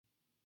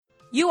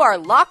You are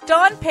Locked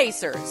On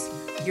Pacers,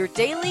 your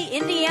daily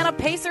Indiana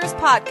Pacers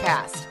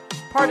podcast,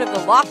 part of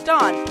the Locked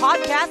On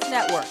Podcast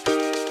Network,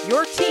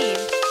 your team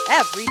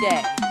every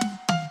day.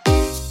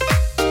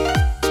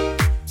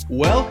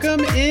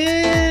 Welcome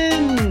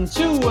in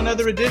to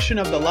another edition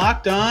of the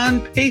Locked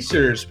On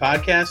Pacers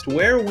podcast,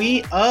 where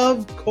we,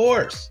 of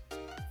course,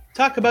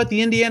 talk about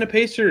the Indiana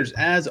Pacers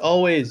as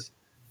always.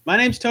 My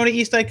name's Tony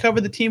East. I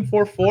cover the team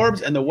for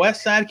Forbes and the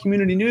West Side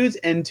Community News,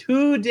 and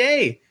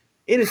today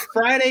it is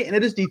Friday, and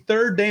it is the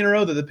third day in a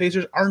row that the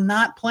Pacers are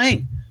not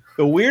playing.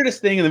 The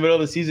weirdest thing in the middle of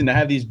the season to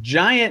have these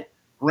giant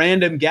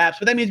random gaps,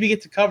 but that means we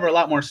get to cover a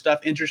lot more stuff,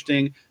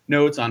 interesting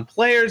notes on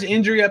players,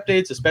 injury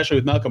updates, especially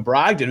with Malcolm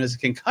Brogdon, who has a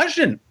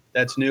concussion.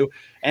 That's new.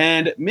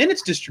 And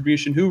minutes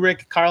distribution, who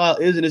Rick Carlisle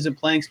is and isn't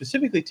playing,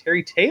 specifically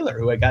Terry Taylor,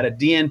 who I got a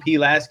DNP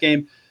last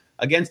game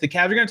against the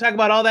Cavs. We're going to talk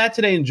about all that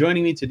today, and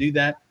joining me to do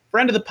that,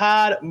 friend of the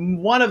pod,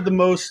 one of the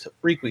most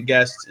frequent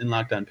guests in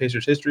Locked On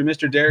Pacers history,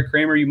 Mr. Derek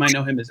Kramer. You might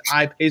know him as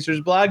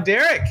iPacers Blog.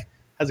 Derek,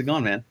 how's it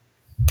going, man?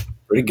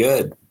 Pretty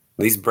good.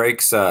 These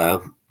breaks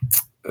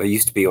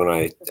used to be when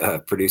I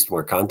produced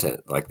more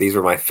content. Like, these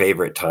were my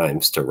favorite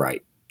times to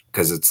write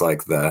because it's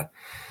like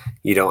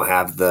you don't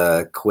have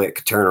the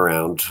quick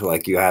turnaround.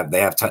 Like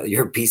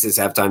your pieces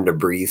have time to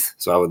breathe.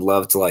 So I would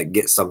love to like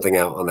get something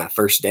out on that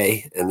first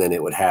day, and then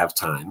it would have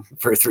time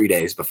for 3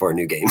 days before a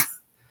new game.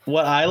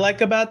 What I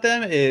like about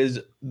them is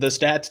the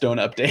stats don't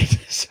update.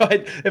 So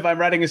if I'm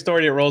writing a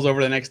story, it rolls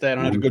over the next day. I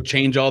don't have to go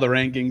change all the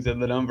rankings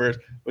and the numbers,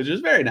 which is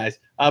very nice.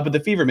 But the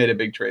Fever made a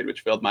big trade,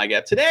 which filled my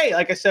gap. Today,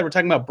 like I said, we're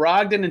talking about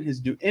Brogdon and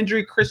his new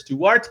injury, Chris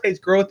Duarte's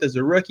growth as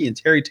a rookie, and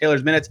Terry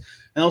Taylor's minutes.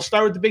 And I'll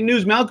start with the big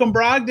news. Malcolm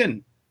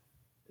Brogdon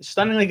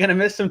stunningly going to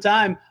miss some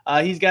time.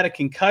 He's got a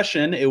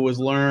concussion. It was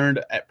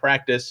learned at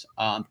practice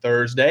on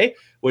Thursday,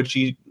 which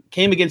he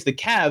came against the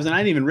Cavs, and I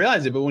didn't even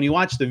realize it, but when you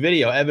watch the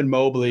video, Evan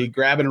Mobley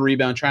grabbing a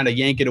rebound, trying to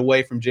yank it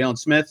away from Jalen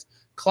Smith,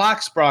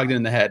 clocks Brogdon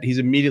in the head. He's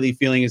immediately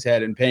feeling his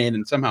head in pain,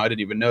 and somehow I didn't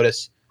even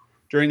notice.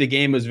 During the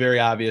game, it was very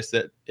obvious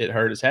that it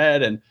hurt his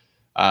head, and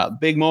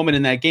big moment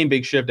in that game,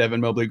 big shift,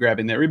 Evan Mobley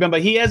grabbing that rebound.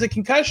 But he has a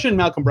concussion,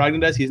 Malcolm Brogdon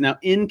does. He's now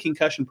in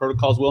concussion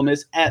protocols, will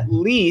miss at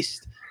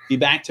least the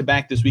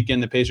back-to-back this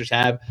weekend the Pacers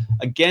have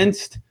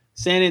against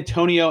San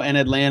Antonio and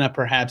Atlanta,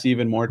 perhaps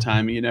even more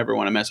time. You never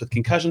want to mess with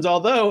concussions,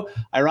 although,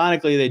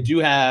 ironically, they do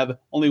have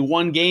only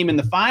one game in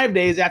the 5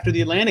 days after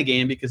the Atlanta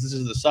game because this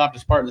is the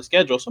softest part of the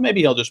schedule. So maybe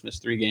he'll just miss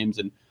 3 games,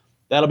 and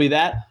that'll be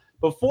that.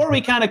 Before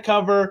we kind of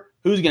cover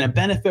who's going to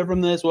benefit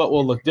from this, what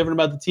will look different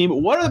about the team,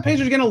 what are the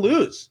Pacers going to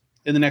lose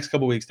in the next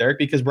couple of weeks, Derek?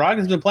 Because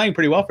Brogdon's been playing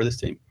pretty well for this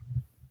team.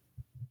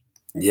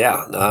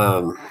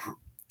 Yeah,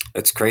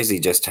 it's crazy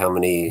just how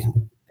many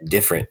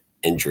different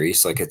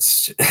injuries. Like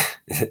it's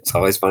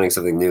always finding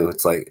something new.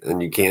 It's like,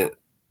 and you can't,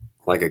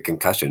 like a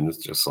concussion, it's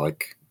just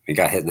like you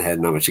got hit in the head,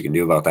 not much you can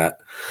do about that.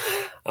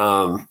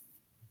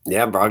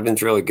 Yeah,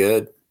 Brogdon's really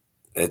good.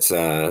 It's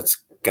going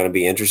to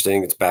be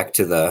interesting. It's back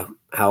to the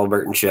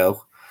Halliburton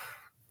show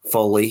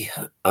fully,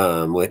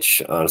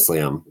 which honestly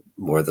I'm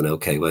more than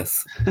okay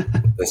with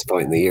at this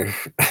point in the year.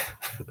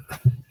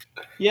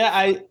 Yeah,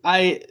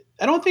 I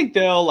don't think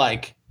they'll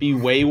be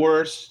way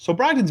worse. So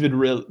Brogdon's been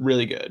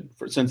really good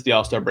since the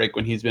All-Star break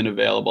when he's been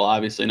available.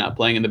 Obviously not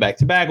playing in the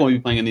back-to-back, won't be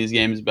playing in these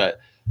games, but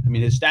I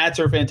mean his stats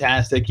are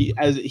fantastic.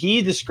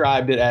 He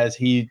described it as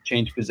he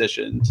changed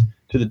positions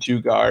to the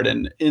 2 guard,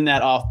 and in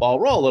that off-ball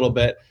role a little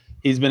bit,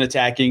 he's been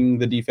attacking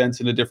the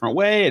defense in a different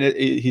way, and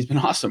he's been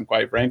awesome,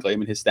 quite frankly. I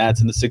mean, his stats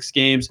in the 6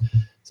 games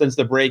since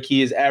the break,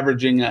 he is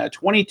averaging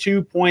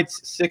 22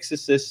 points, 6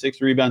 assists,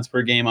 6 rebounds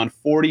per game on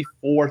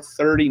 44,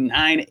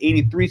 39,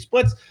 83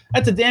 splits.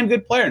 That's a damn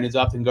good player, and he's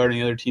often guarding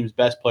the other team's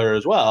best player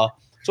as well.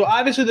 So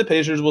obviously the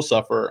Pacers will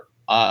suffer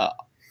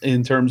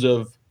in terms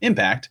of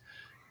impact.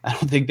 I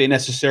don't think they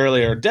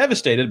necessarily are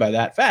devastated by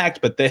that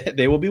fact, but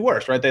they will be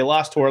worse, right? They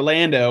lost to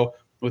Orlando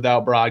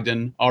without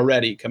Brogdon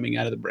already coming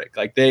out of the break.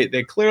 Like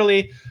they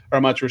clearly are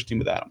a much worse team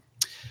without him.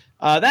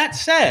 That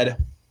said,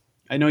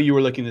 I know you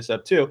were looking this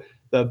up too.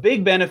 The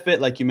big benefit,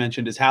 like you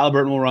mentioned, is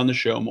Halliburton will run the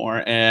show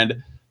more.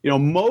 And,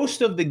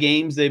 most of the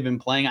games they've been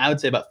playing, I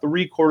would say about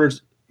 3/4,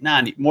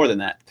 more than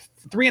that,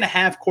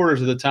 3.5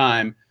 quarters of the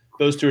time,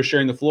 those two are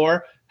sharing the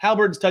floor.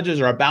 Halliburton's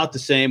touches are about the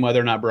same, whether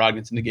or not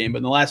Brogdon's in the game. But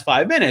in the last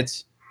 5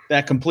 minutes,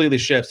 that completely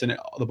shifts, and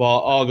the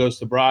ball all goes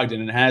to Brogdon,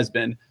 and it has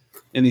been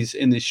in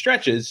these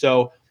stretches.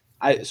 So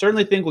I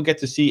certainly think we'll get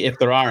to see, if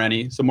there are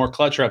any, some more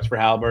clutch reps for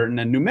Halliburton.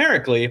 And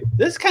numerically,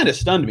 this kind of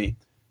stunned me.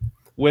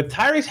 With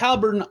Tyrese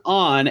Halliburton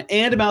on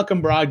and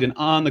Malcolm Brogdon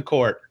on the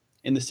court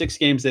in the 6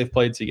 games they've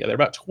played together,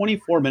 about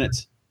 24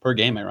 minutes per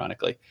game,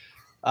 ironically,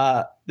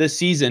 this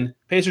season,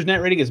 Pacers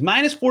net rating is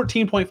minus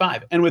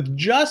 14.5. And with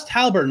just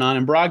Halliburton on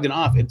and Brogdon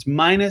off, it's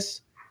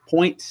minus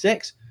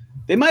 0.6.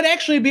 They might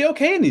actually be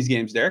okay in these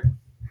games, Derek.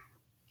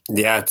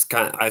 Yeah,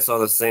 I saw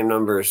the same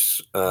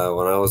numbers when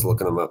I was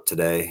looking them up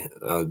today.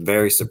 I was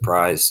very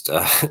surprised.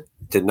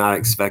 Did not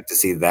expect to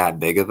see that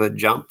big of a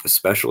jump,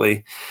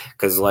 especially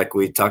because, like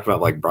we talked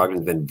about,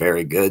 Brogdon's been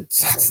very good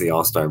since the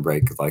All-Star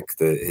break.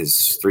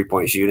 His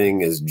 3-point shooting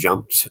has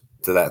jumped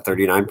to that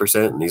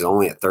 39%, and he's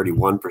only at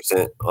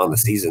 31% on the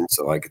season.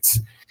 So like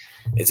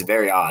it's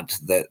very odd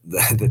that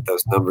that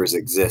those numbers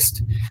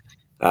exist,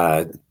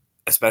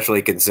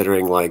 especially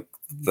considering like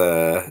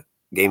the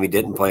game he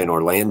didn't play in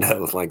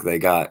Orlando, like they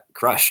got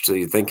crushed. So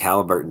you'd think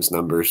Halliburton's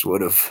numbers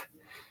would have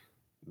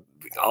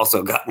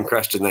also gotten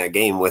crushed in that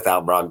game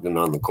without Brogdon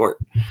on the court.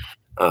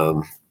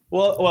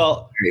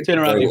 Well, to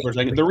interrupt you for a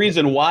second, the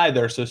reason why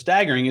they're so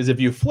staggering is if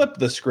you flip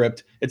the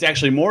script, it's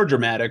actually more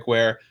dramatic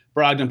where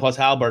Brogdon plus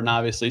Halliburton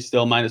obviously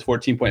still minus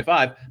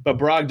 14.5, but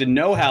Brogdon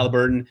no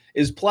Halliburton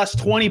is plus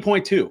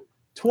 20.2.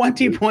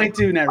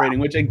 20.2 net rating,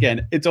 which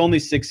again, it's only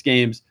 6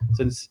 games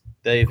since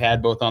they've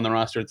had both on the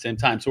roster at the same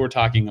time. So we're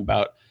talking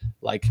about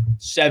like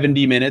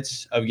 70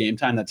 minutes of game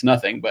time. That's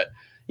nothing. But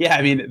yeah,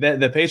 I mean,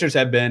 the Pacers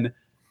have been,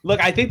 look,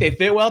 I think they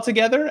fit well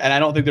together, and I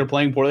don't think they're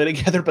playing poorly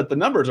together, but the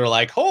numbers are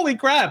like, holy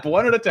crap,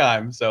 one at a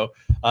time. So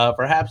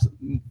perhaps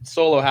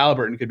solo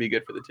Halliburton could be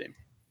good for the team.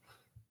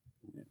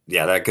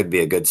 Yeah, that could be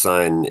a good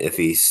sign if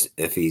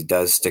he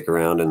does stick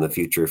around in the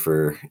future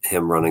for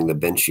him running the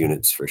bench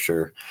units for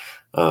sure.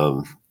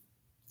 I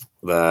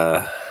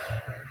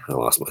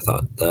lost my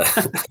thought.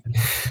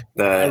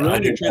 I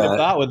ruined your train of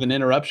thought with an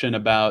interruption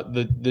about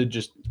the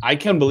just. I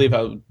can't believe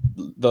how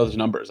those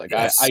numbers. Like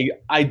yes.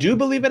 I do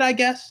believe it, I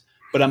guess,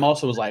 but I'm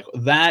also like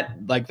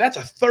that's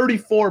a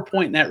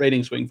 34-point net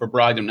rating swing for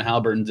Brogdon and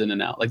Halliburton's in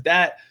and out. Like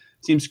that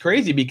seems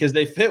crazy because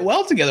they fit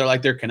well together.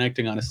 Like they're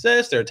connecting on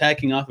assists, they're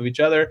attacking off of each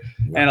other,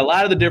 and a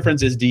lot of the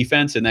difference is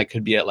defense, and that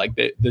could be at like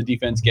the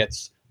defense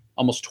gets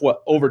almost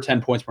over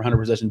 10 points per 100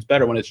 possessions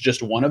better when it's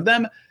just one of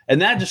them,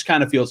 and that just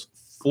kind of feels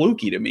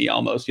fluky to me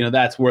almost.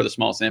 That's where the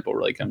small sample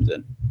really comes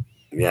in.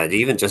 Yeah,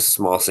 even just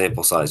small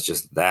sample size,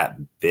 just that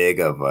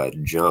big of a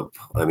jump.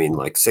 I mean,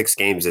 like 6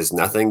 games is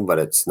nothing, but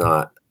it's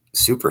not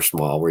super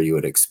small where you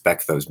would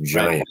expect those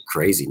giant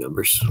crazy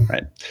numbers.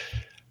 Right.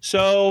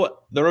 So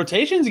the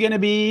rotation is going to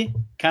be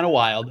kind of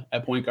wild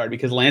at point guard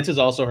because Lance is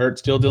also hurt,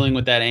 still dealing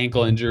with that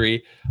ankle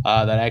injury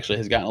that actually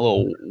has gotten a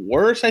little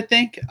worse, I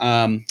think.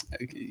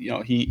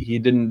 He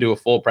didn't do a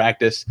full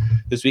practice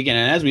this weekend.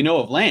 And as we know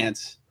of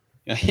Lance,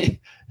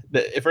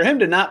 for him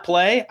to not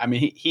play, I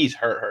mean, he's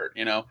hurt,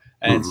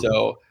 and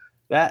so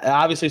that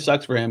obviously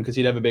sucks for him because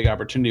he'd have a big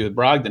opportunity with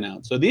Brogdon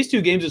out. So these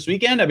 2 games this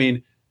weekend, I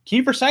mean,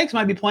 Kiefer Sykes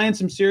might be playing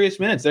some serious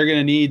minutes. They're going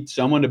to need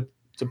someone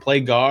to play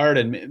guard,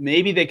 and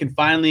maybe they can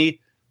finally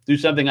do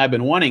something I've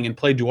been wanting and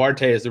play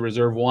Duarte as the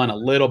reserve 1 a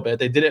little bit.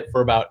 They did it for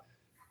about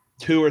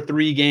 2 or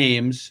 3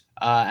 games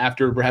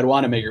after Brad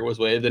Wanamaker was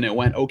waived, and it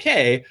went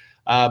okay,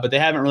 but they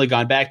haven't really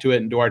gone back to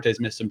it, and Duarte's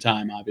missed some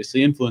time,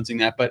 obviously influencing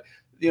that. But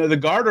the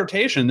guard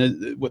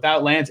rotation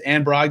without Lance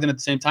and Brogdon at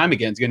the same time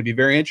again is going to be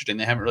very interesting.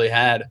 They haven't really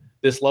had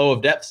this low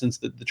of depth since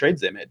the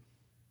trades they made.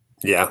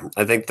 Yeah,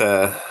 I think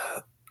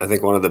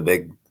one of the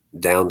big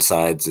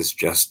downsides is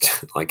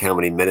just like how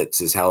many minutes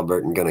is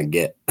Halliburton going to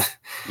get?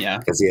 Yeah,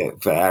 because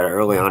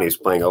early on he was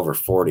playing over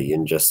 40,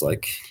 and just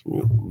like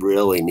you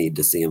really need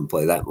to see him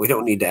play that. We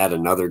don't need to add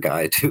another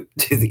guy to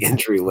the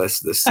injury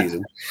list this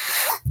season.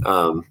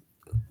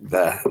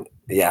 But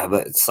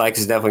Sykes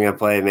is definitely going to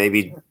play.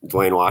 Maybe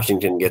Dwayne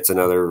Washington gets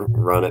another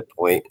run at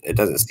point. It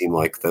doesn't seem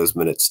like those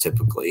minutes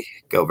typically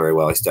go very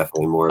well. He's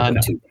definitely more of a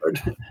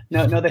 2-guard.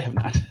 No, they have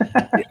not.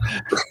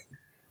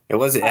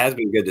 It has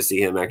been good to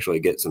see him actually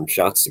get some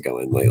shots to go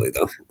in lately,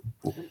 though.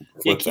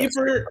 Yeah,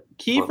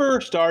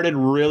 Kiefer started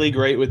really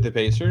great with the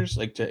Pacers.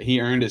 He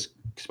earned his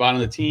spot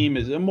on the team,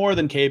 is a more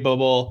than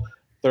capable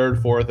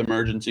 3rd, 4th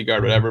emergency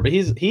guard, whatever. But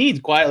he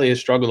quietly has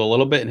struggled a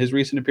little bit in his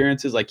recent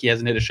appearances. Like he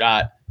hasn't hit a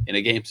shot in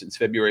a game since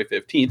February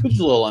 15th, which is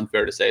a little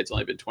unfair to say. It's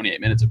only been 28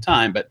 minutes of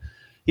time, but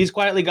he's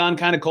quietly gone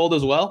kind of cold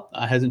as well.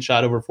 Hasn't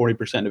shot over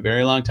 40% in a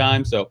very long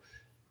time. So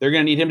they're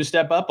going to need him to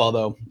step up.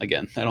 Although,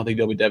 again, I don't think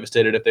they'll be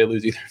devastated if they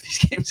lose either of these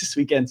games this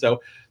weekend.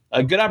 So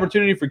a good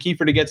opportunity for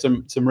Kiefer to get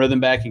some rhythm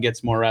back and get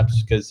some more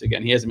reps because,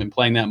 again, he hasn't been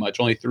playing that much.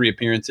 Only 3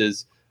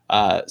 appearances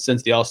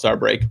since the All-Star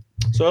break.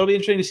 So it'll be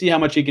interesting to see how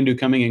much he can do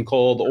coming in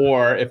cold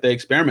or if they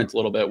experiment a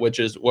little bit, which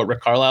is what Rick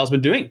Carlisle's been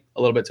doing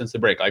a little bit since the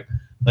break.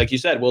 Like you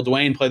said, will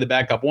Dwayne play the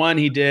backup 1?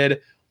 He did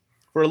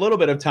for a little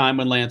bit of time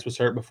when Lance was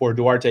hurt before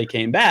Duarte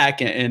came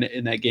back. And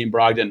in that game,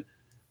 Brogdon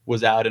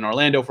was out in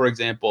Orlando, for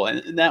example,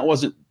 and that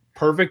wasn't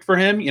perfect for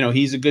him.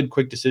 He's a good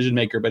quick decision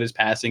maker, but his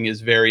passing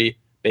is very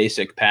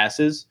basic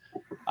passes.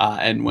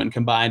 And when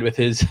combined with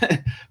his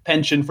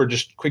penchant for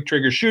just quick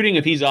trigger shooting,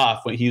 if he's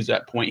off when he's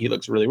at point, he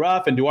looks really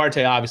rough. And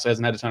Duarte obviously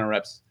hasn't had a ton of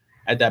reps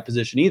at that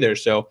position either.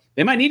 So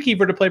they might need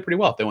Kiefer to play pretty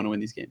well if they want to win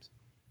these games.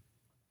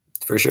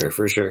 For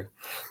sure.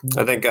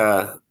 I think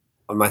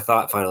my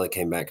thought finally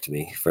came back to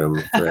me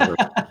from forever.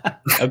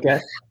 Okay.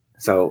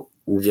 So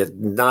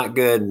not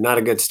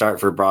a good start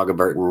for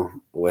Brogdon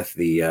with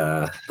the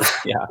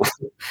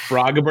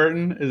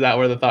Brogdon. Is that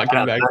where the thought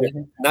came back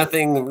to?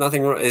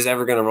 Nothing is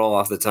ever going to roll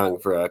off the tongue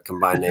for a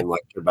combined name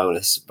like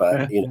Turbonis,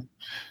 but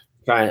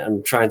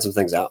I'm trying some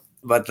things out.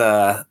 But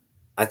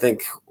I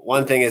think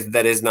one thing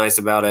that is nice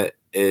about it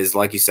is,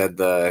 like you said,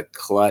 the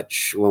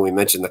clutch. When we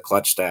mentioned the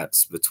clutch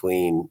stats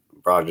between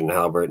Brogdon and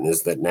Halliburton,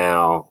 is that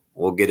now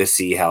we'll get to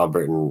see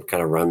Halliburton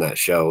kind of run that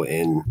show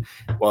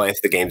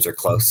if the games are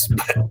close.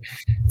 But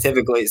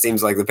typically, it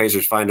seems like the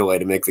Pacers find a way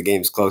to make the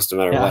games close no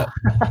matter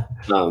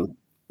what.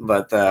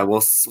 But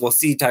we'll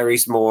see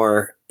Tyrese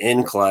more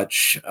in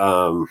clutch.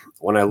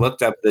 When I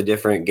looked up the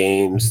different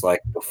games,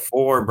 like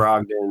before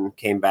Brogdon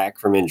came back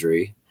from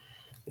injury,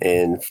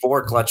 in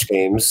 4 clutch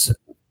games,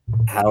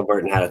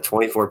 Halliburton had a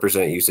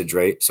 24% usage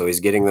rate, so he's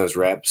getting those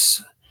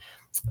reps.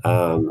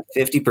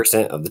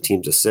 50% of the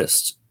team's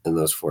assists in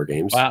those 4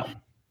 games. Wow.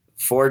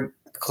 4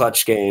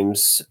 clutch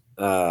games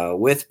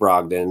with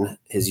Brogdon,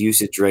 his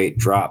usage rate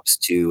drops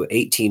to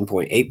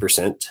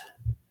 18.8%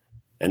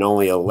 and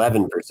only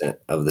 11%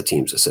 of the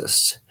team's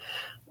assists.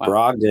 Wow.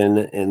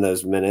 Brogdon in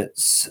those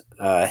minutes,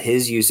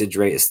 his usage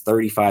rate is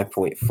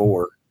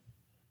 35.4%.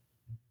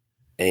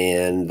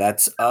 And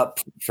that's up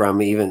from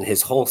even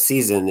his whole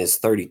season is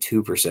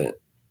 32%.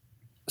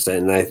 So,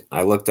 and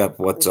I looked up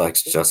what's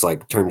just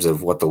like terms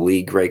of what the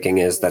league ranking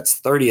is. That's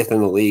 30th in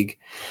the league.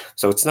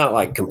 So it's not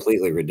like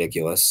completely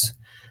ridiculous.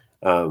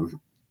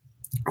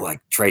 Like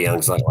Trae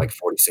Young's like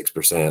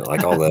 46%,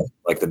 like all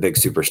the big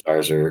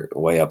superstars are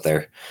way up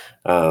there.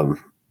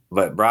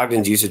 But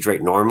Brogdon's usage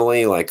rate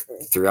normally, like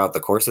throughout the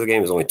course of the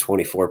game, is only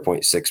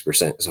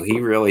 24.6%. So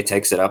he really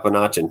takes it up a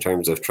notch in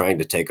terms of trying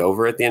to take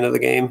over at the end of the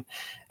game.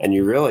 And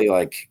you really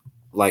like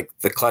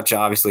the clutch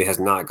obviously has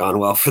not gone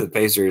well for the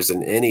Pacers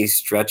in any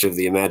stretch of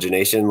the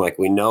imagination. Like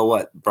we know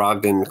what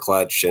Brogdon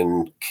clutch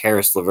and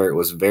Karis LeVert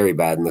was very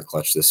bad in the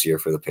clutch this year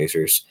for the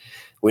Pacers.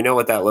 We know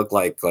what that looked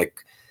like. Like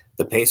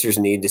the Pacers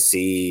need to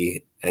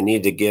see and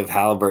need to give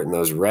Halliburton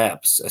those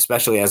reps,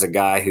 especially as a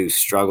guy who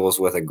struggles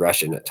with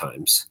aggression at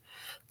times.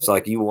 So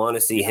like you want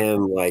to see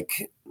him,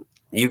 like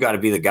you got to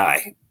be the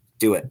guy,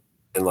 do it.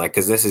 And like,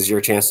 cause this is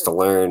your chance to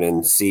learn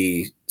and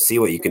see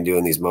what you can do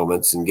in these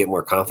moments and get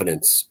more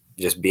confidence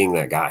just being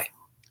that guy.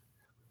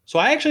 So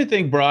I actually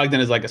think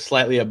Brogdon is like a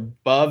slightly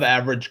above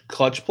average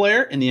clutch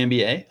player in the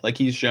NBA. Like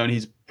he's shown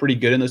he's pretty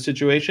good in those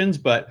situations,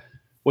 but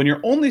when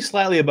you're only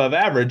slightly above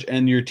average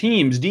and your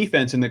team's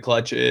defense in the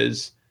clutch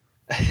is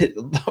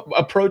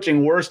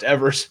approaching worst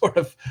ever sort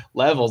of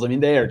levels, I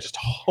mean, they are just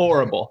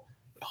horrible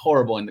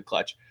in the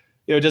clutch.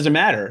 It doesn't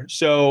matter.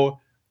 So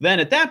then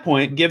at that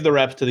point, give the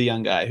reps to the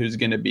young guy who's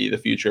going to be the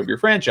future of your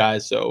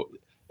franchise. So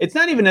it's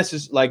not even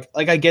necessarily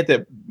like I get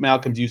that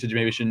Malcolm's usage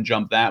maybe shouldn't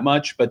jump that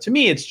much, but to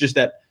me, it's just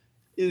that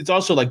it's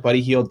also like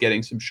Buddy Hield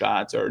getting some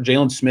shots or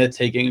Jalen Smith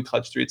taking a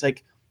clutch 3. It's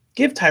like,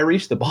 give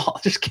Tyrese the ball.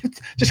 Just give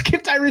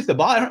Tyrese the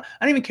ball. I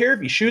don't even care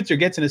if he shoots or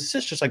gets an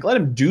assist. Just like let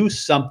him do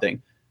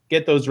something.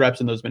 Get those reps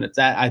in those minutes.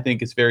 That I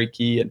think is very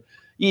key. And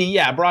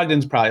yeah,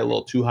 Brogdon's probably a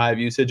little too high of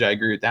usage. I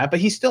agree with that, but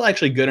he's still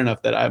actually good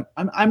enough that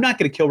I'm not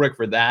going to kill Rick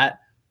for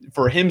that,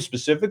 for him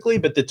specifically,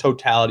 but the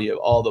totality of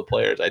all the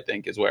players I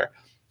think is where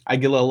I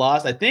get a little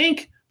lost. I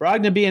think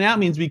Brogdon being out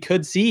means we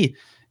could see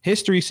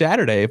history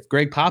Saturday if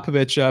Greg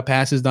Popovich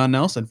passes Don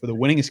Nelson for the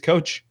winningest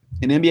coach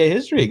in NBA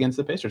history against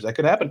the Pacers. That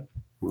could happen.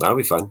 That'll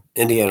be fun.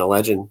 Indiana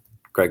legend,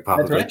 Greg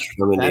Popovich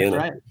from Indiana.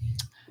 That's right.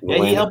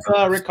 Yeah, he helped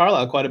Rick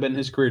Carlisle quite a bit in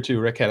his career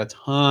too. Rick had a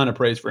ton of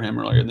praise for him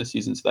earlier in the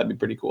season, so that'd be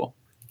pretty cool.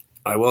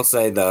 I will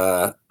say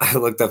I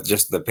looked up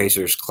just the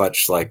Pacers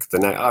clutch, like the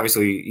net.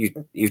 Obviously,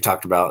 you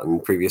talked about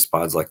in previous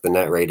pods, like the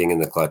net rating in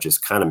the clutch is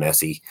kind of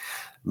messy,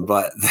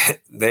 but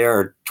they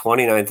are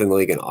 29th in the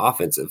league in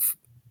offensive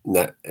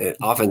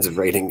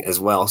rating as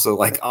well. So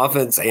like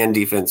offense and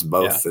defense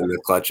both in the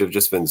clutch have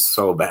just been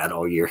so bad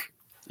all year.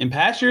 In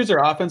past years, their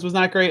offense was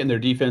not great and their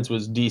defense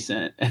was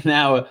decent, and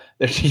now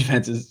their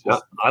defense is.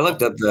 I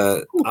looked up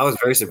I was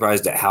very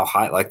surprised at how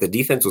high. Like the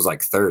defense was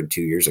like 3rd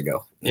 2 years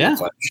ago. In the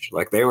clutch.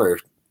 Like they were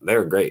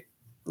great.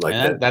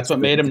 Like that's what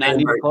made him not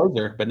need a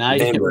closer. But now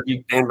Dan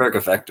Burke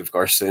effect, of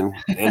course, and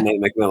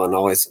Nate McMillan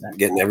always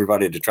getting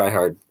everybody to try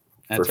hard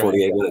for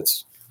 48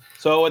 minutes.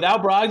 So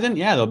without Brogdon,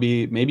 they'll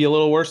be maybe a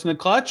little worse in the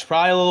clutch,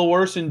 probably a little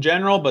worse in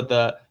general. But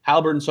the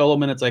Halliburton solo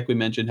minutes, like we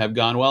mentioned, have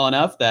gone well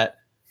enough that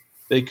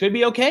they could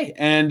be okay.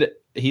 And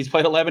he's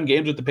played 11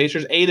 games with the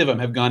Pacers. 8 of them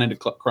have gone into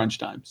crunch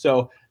time.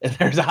 So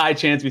there's a high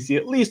chance we see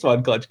at least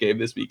one clutch game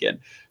this weekend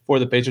for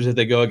the Pacers as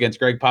they go against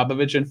Greg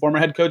Popovich and former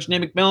head coach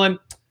Nate McMillan.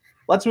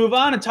 Let's move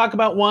on and talk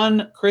about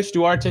one Chris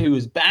Duarte, who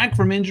is back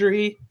from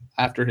injury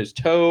after his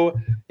toe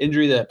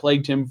injury that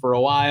plagued him for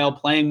a while,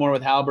 playing more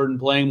with Halliburton,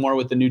 playing more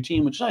with the new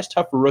team, which is always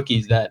tough for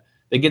rookies that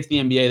they get to the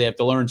NBA. They have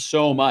to learn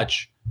so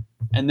much,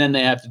 and then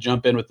they have to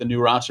jump in with the new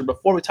roster.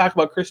 Before we talk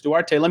about Chris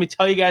Duarte, let me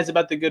tell you guys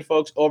about the good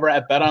folks over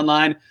at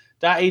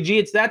betonline.ag.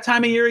 It's that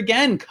time of year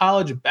again.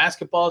 College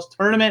basketball's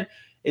tournament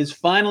is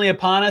finally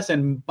upon us,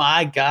 and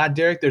by God,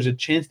 Derek, there's a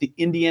chance the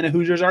Indiana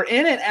Hoosiers are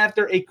in it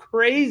after a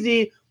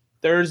crazy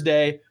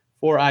Thursday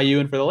for IU.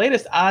 And for the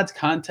latest odds,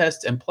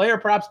 contests, and player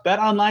props,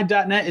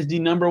 betonline.net is the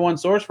 #1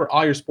 source for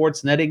all your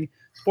sports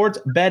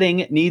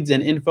betting needs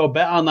and info.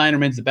 BetOnline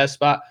remains the best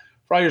spot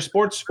for all your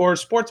sports scores,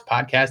 sports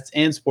podcasts,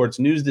 and sports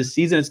news this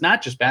season. It's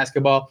not just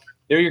basketball.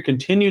 They're your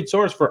continued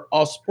source for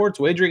all sports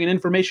wagering and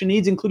information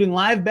needs, including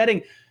live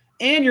betting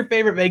and your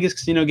favorite Vegas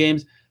casino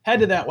games. Head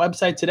to that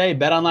website today,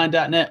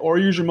 betonline.net, or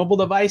use your mobile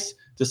device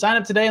to sign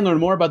up today and learn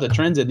more about the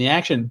trends in the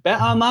action.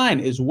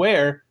 BetOnline is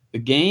where The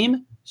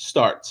game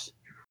starts.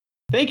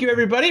 Thank you,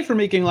 everybody, for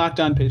making Locked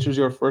On Pacers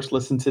your first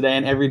listen today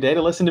and every day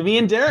to listen to me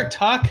and Derek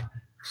talk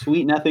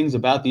sweet nothings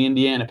about the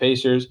Indiana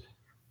Pacers.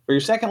 For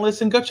your second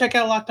listen, go check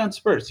out Locked On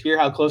Spurs. Hear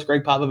how close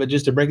Greg Popovich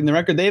is to breaking the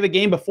record. They have a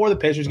game before the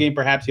Pacers game.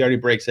 Perhaps he already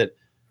breaks it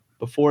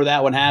before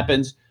that one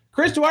happens.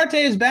 Chris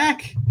Duarte is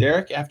back,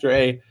 Derek, after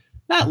a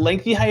not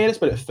lengthy hiatus,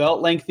 but it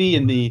felt lengthy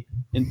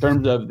in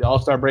terms of the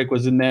All-Star break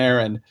was in there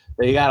and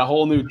they got a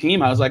whole new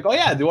team. I was like, oh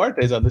yeah,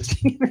 Duarte's on this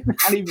team.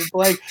 Not even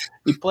playing.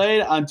 He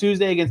played on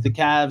Tuesday against the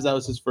Cavs. That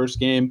was his first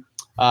game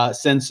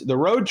since the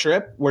road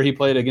trip where he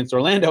played against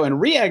Orlando and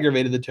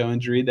re-aggravated the toe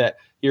injury that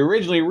he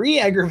originally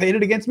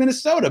re-aggravated against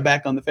Minnesota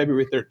back on the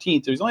February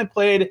 13th. So he's only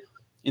played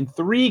in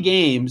 3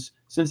 games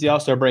since the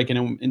All-Star break,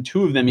 and in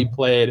 2 of them he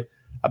played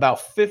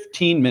about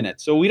 15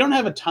 minutes. So we don't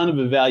have a ton of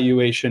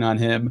evaluation on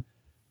him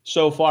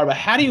so far, but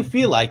how do you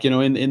feel like,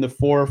 in the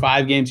 4 or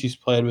 5 games he's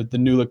played with the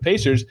new look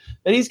Pacers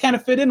that he's kind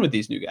of fit in with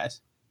these new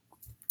guys?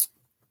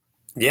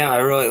 Yeah,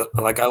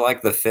 I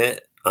like the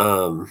fit.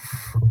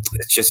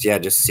 It's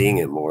just seeing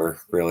it more,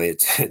 really.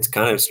 It's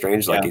kind of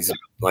strange. Like he's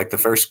like the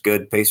first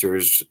good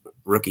Pacers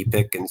rookie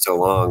pick in so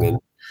long. And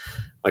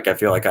like, I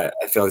feel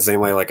the same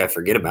way. Like I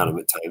forget about him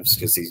at times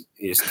because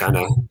he just kind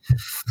of,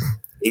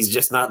 he's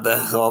just not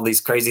all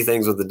these crazy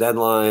things with the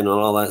deadline and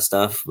all that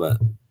stuff. But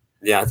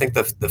yeah, I think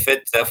the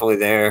fit's definitely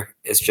there.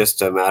 It's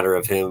just a matter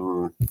of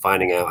him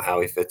finding out how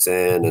he fits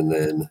in. And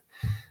then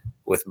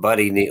with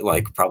Buddy,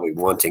 like probably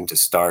wanting to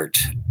start,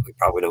 we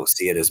probably don't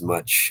see it as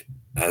much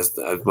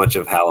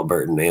of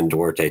Halliburton and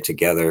Duarte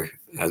together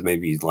as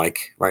maybe you'd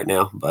like right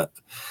now, but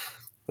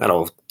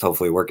that'll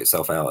hopefully work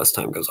itself out as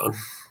time goes on.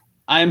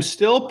 I'm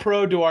still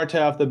pro Duarte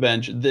off the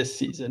bench this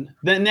season.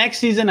 The next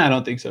season, I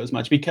don't think so as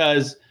much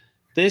because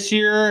this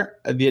year,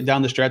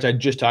 down the stretch, I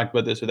just talked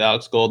about this with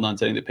Alex Golden on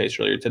Setting the Pace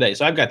earlier today.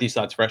 So I've got these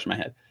thoughts fresh in my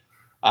head.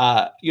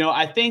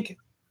 I think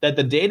that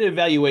the data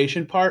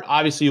evaluation part,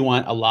 obviously you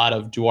want a lot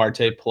of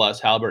Duarte plus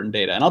Halliburton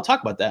data, and I'll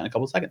talk about that in a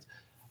couple of seconds.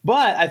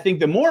 But I think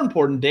the more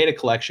important data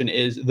collection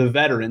is the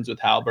veterans with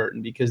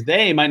Halliburton because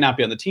they might not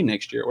be on the team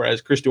next year, whereas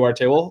Chris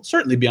Duarte will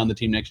certainly be on the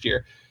team next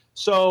year.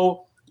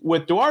 So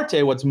with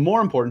Duarte, what's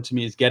more important to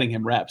me is getting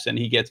him reps, and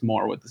he gets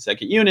more with the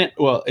second unit.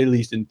 Well, at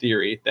least in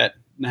theory, that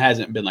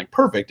hasn't been like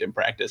perfect in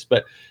practice.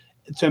 But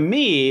to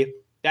me,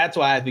 that's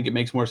why I think it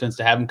makes more sense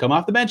to have him come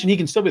off the bench, and he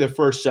can still be the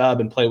first sub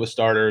and play with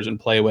starters and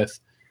play with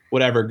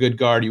whatever good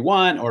guard you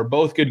want or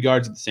both good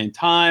guards at the same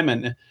time.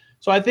 And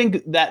so I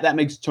think that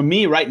makes, to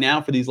me right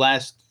now, for these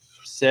last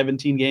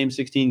 17 games,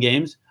 16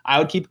 games, I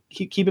would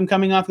keep him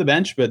coming off the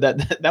bench, but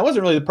that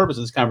wasn't really the purpose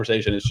of this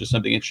conversation. It's just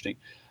something interesting.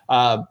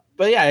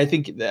 But yeah, I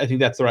think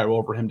that's the right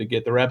role for him to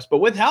get the reps. But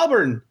with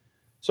Halliburton,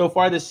 so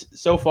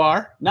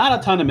far, not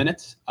a ton of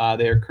minutes.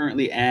 They are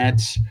currently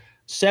at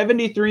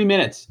 73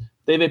 minutes.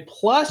 They have a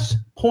plus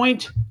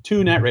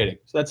 0.2 net rating.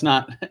 So that's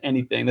not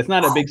anything. That's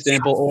not a big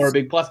sample or a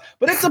big plus,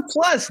 but it's a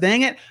plus.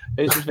 Dang it.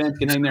 Pacers fans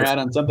can hang their hat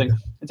on something.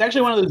 It's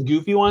actually one of those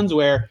goofy ones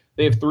where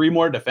they have 3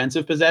 more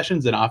defensive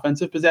possessions than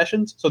offensive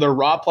possessions. So their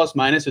raw plus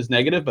minus is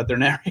negative, but their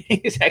net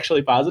rating is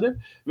actually positive.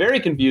 Very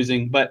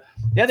confusing. But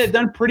yeah, they've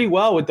done pretty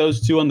well with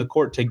those 2 on the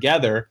court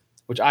together,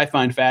 which I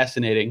find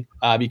fascinating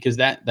because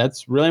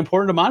that's really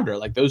important to monitor.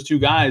 Like those 2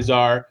 guys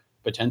are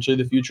potentially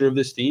the future of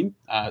this team.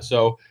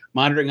 So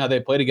monitoring how they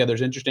play together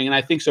is interesting. And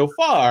I think so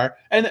far,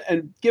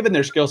 and given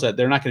their skill set,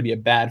 they're not going to be a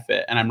bad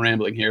fit. And I'm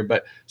rambling here,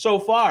 but so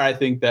far, I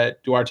think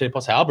that Duarte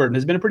plus Halliburton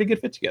has been a pretty good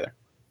fit together.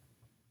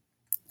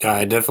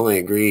 I definitely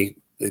agree.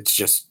 It's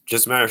just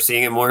a matter of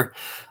seeing it more.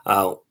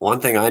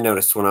 One thing I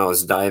noticed when I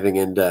was diving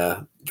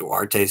into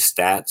Duarte's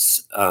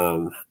stats,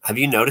 have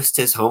you noticed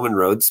his home and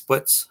road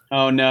splits?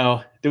 Oh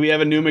no! Do we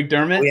have a new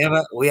McDermott?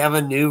 We have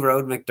a new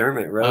road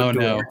McDermott.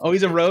 No! Oh,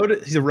 he's a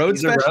road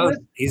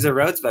specialist. He's a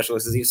road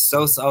specialist.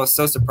 I was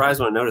so surprised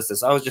when I noticed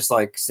this. I was just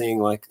like seeing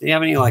like, do you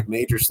have any like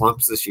major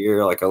slumps this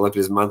year? Like I looked at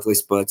his monthly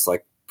splits,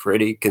 like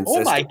pretty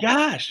consistent. Oh my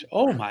gosh!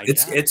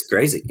 It's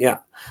crazy. Yeah.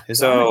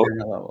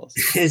 So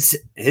his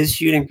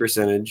shooting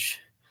percentage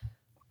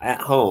at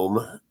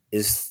home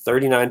is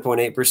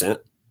 39.8%.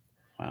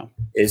 Wow.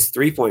 His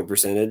 3-point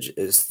percentage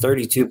is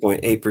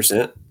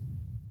 32.8%.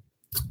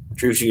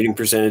 True shooting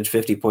percentage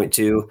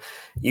 50.2.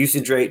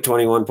 Usage rate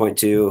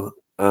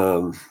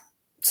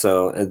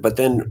 21.2. But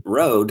then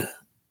road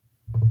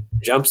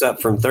jumps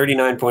up from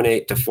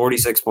 39.8 to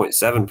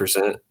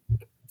 46.7%.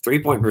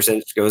 3-point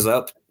percentage goes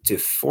up to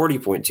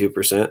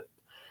 40.2%.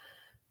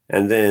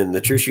 And then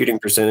the true shooting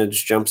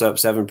percentage jumps up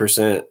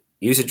 7%.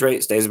 Usage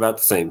rate stays about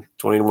the same,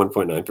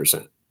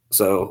 21.9%.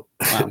 So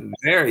wow.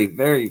 Very,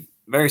 very,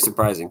 very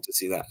surprising to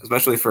see that,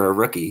 especially for a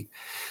rookie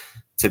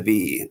to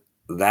be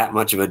that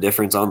much of a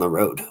difference on the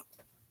road.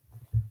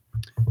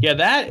 Yeah,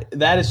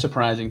 that is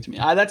surprising to me.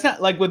 That's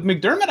not like with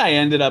McDermott. I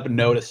ended up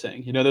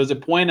noticing, there was a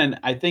point, and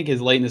I think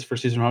his late in his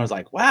first season, I was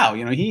like, wow,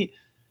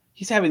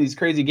 he's having these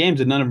crazy games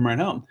and none of them are at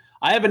home.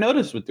 I haven't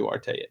noticed with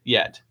Duarte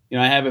yet.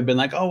 I haven't been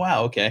like, oh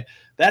wow, okay,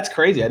 that's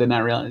crazy. I did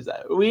not realize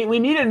that. We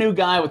need a new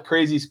guy with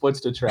crazy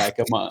splits to track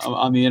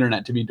on the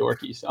internet to be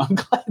dorky. So I'm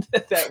glad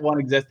that one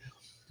exists.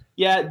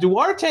 Yeah,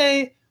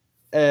 Duarte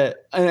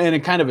and a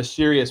kind of a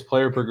serious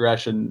player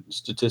progression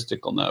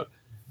statistical note.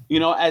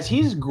 As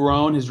he's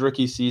grown his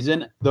rookie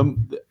season,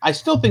 I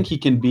still think he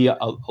can be a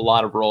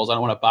lot of roles. I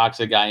don't want to box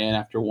a guy in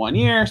after 1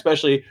 year,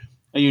 especially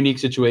a unique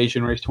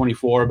situation where he's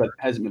 24 but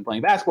hasn't been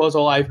playing basketball his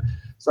whole life,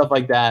 stuff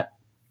like that.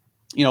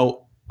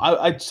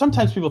 I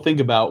sometimes people think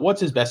about what's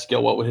his best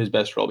skill, what would his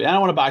best role be. I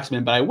don't want to box him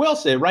in, but I will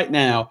say right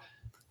now,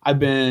 I've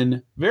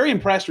been very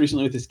impressed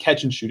recently with his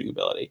catch and shooting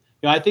ability.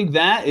 I think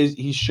that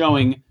he's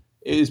showing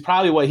is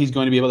probably what he's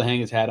going to be able to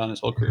hang his hat on his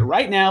whole career.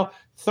 Right now,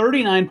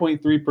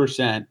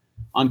 39.3%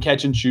 on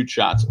catch and shoot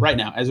shots right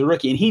now as a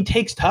rookie. And he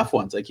takes tough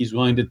ones. Like he's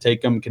willing to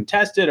take them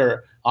contested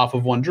or off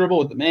of one dribble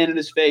with the man in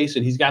his face.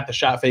 And he's got the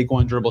shot fake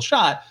one dribble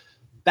shot.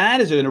 That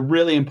is a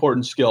really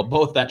important skill,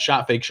 both that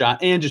shot fake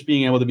shot and just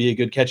being able to be a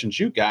good catch and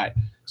shoot guy.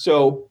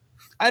 So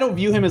I don't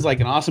view him as like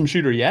an awesome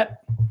shooter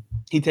yet.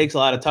 He takes a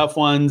lot of tough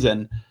ones,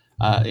 and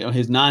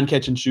his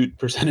non-catch and shoot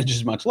percentage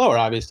is much lower,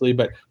 obviously,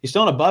 but he's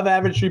still an above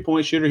average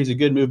 3-point shooter. He's a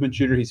good movement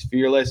shooter. He's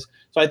fearless.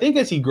 So I think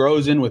as he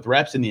grows in with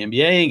reps in the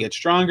NBA and gets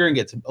stronger and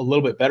gets a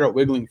little bit better at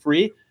wiggling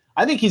free,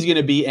 I think he's going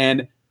to be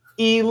an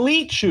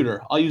elite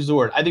shooter. I'll use the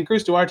word. I think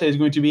Chris Duarte is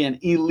going to be an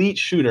elite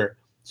shooter.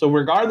 So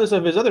regardless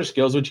of his other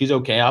skills, which he's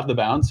okay off the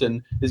bounce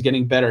and is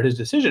getting better at his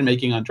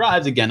decision-making on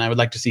drives, again, I would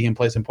like to see him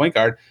play some point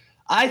guard.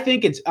 I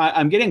think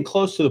I'm getting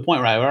close to the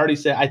point where I've already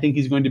said I think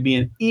he's going to be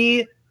an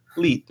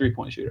elite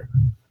 3-point shooter.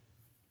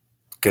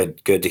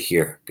 Good to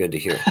hear. Good to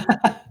hear.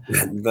 I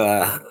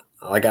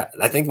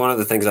think one of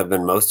the things I've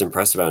been most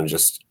impressed about is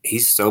just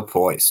he's so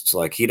poised.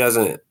 Like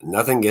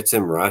nothing gets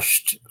him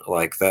rushed.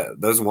 Like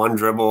those one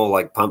dribble,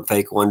 like pump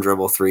fake one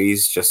dribble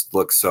threes just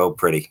look so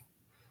pretty.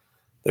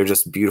 They're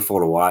just beautiful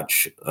to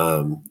watch.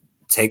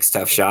 Takes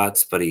tough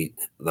shots, but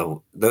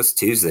those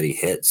twos that he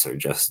hits are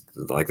just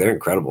like they're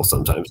incredible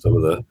sometimes. Some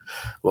of the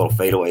little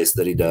fadeaways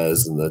that he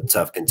does and the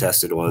tough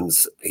contested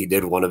ones. He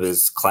did one of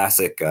his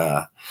classic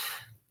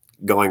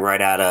going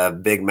right at a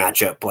big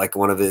matchup, like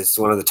one of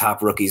the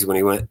top rookies when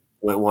he went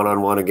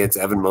one-on-one against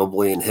Evan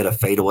Mobley and hit a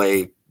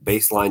fadeaway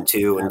baseline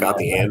two and got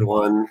the and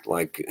one.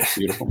 Like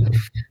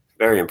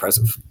very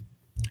impressive.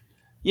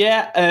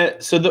 Yeah.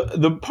 So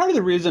the part of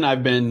the reason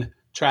I've been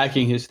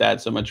tracking his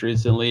stats so much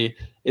recently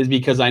is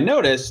because I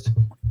noticed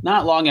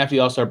not long after the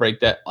All-Star break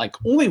that like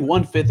only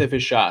 1/5 of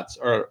his shots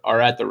are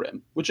at the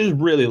rim, which is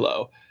really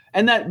low.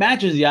 And that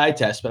matches the eye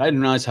test, but I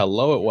didn't realize how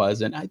low it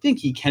was. And I think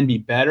he can be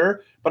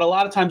better. But a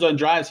lot of times on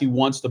drives, he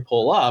wants to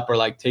pull up or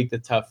like take the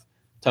tough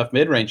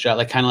mid-range shot,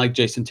 like kind of like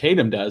Jason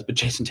Tatum does. But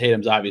Jason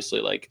Tatum's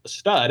obviously like a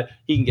stud.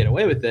 He can get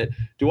away with it.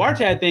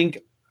 Duarte, I think,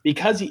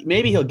 because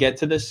maybe he'll get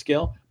to this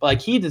skill, but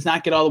like he does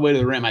not get all the way to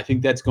the rim. I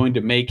think that's going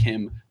to make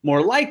him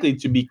more likely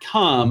to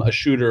become a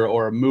shooter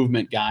or a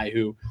movement guy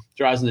who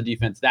draws in the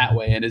defense that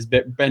way and is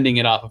bending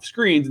it off of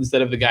screens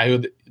instead of the guy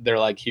who they're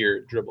like,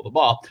 here, dribble the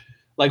ball.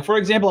 Like, for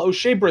example,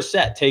 O'Shea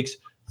Brissett takes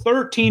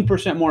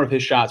 13% more of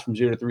his shots from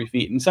 0 to 3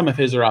 feet, and some of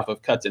his are off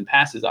of cuts and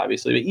passes,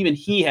 obviously. But even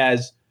he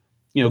has,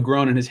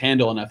 grown in his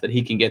handle enough that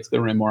he can get to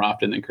the rim more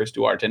often than Chris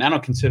Duarte. And I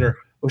don't consider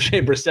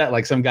O'Shea Brissett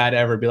like some guy to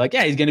ever be like,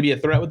 yeah, he's going to be a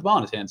threat with the ball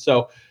in his hand.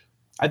 So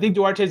I think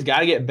Duarte's got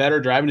to get better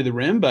driving to the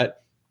rim,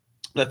 but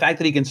the fact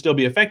that he can still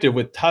be effective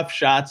with tough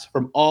shots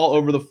from all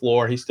over the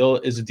floor, he still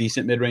is a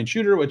decent mid-range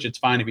shooter, which it's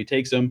fine if he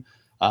takes them.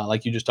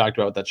 Like you just talked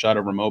about with that shot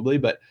over Mobley.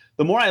 But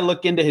the more I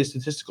look into his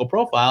statistical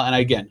profile, and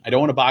again, I don't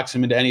want to box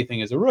him into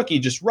anything as a rookie,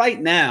 just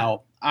right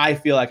now, I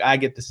feel like I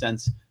get the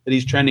sense that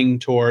he's trending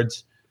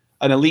towards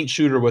an elite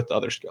shooter with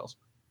other skills.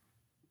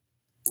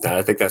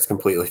 I think that's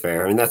completely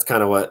fair. I mean, that's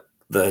kind of what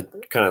the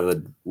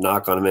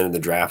knock on him in the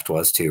draft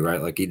was too,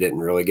 right? Like he didn't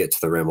really get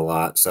to the rim a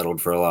lot,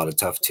 settled for a lot of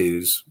tough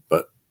twos,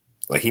 but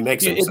like he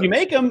makes them. If you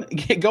make them,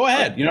 go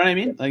ahead. You know what I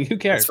mean? Like who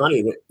cares?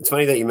 It's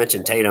funny that you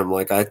mentioned Tatum.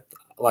 Like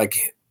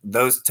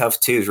those tough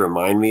twos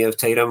remind me of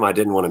Tatum. I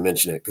didn't want to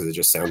mention it because it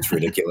just sounds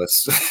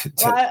ridiculous.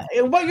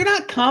 Well, you're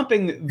not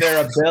comping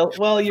their ability.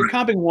 Well, you're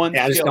comping one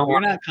skill.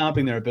 You're not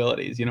comping their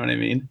abilities. You know what I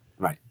mean?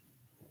 Right.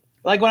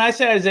 Like when I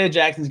say Isaiah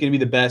Jackson's going to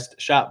be the best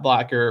shot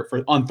blocker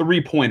on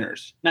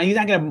 3-pointers. Now, he's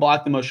not going to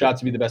block the most shots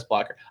to be the best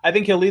blocker. I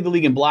think he'll lead the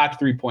league in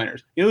blocked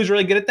 3-pointers. You know who's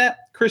really good at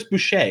that? Chris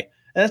Boucher. And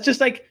that's just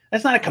like,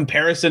 that's not a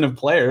comparison of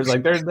players.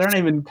 Like they're not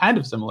even kind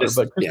of similar.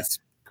 But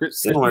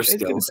similar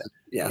skills.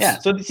 Yes. Yeah.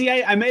 So see,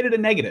 I made it a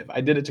negative.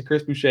 I did it to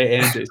Chris Boucher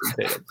and Jason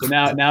Tatum. So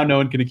now no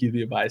one can accuse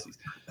me of biases.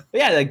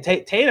 But yeah, like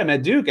Tatum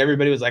at Duke,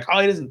 everybody was like, oh,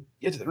 he doesn't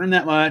get to the rim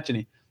that much, and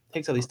he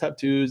takes all these tough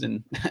twos,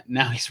 and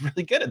now he's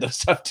really good at those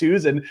tough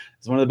twos, and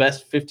he's one of the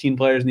best 15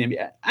 players in the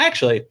NBA.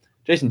 Actually,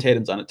 Jason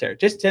Tatum's on a tear.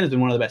 Jason Tatum's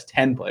been one of the best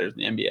 10 players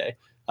in the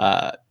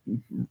NBA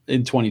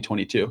in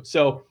 2022.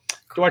 So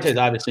Duarte's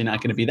obviously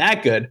not going to be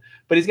that good,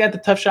 but he's got the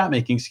tough shot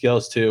making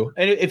skills too.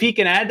 And if he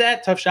can add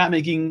that tough shot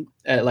making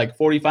at like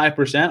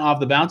 45% off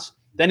the bounce,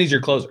 then he's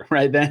your closer,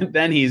 right?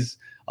 Then he's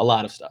a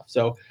lot of stuff.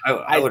 So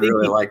I would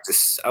really like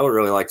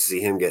to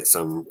see him get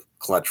some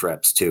clutch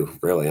reps too.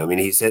 Really, I mean,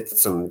 he's hit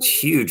some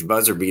huge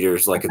buzzer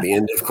beaters like at the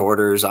end of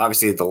quarters.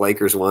 Obviously, the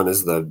Lakers one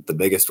is the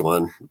biggest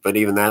one, but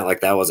even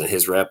that wasn't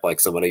his rep. Like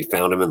somebody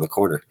found him in the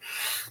corner.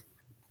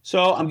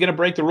 So I'm going to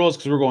break the rules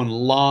because we're going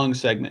long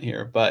segment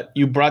here, but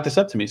you brought this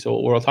up to me, so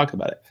we'll talk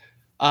about it.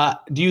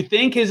 Do you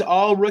think his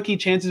all rookie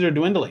chances are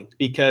dwindling?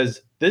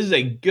 Because this is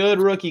a good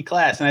rookie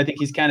class, and I think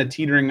he's kind of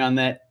teetering on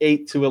that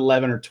 8 to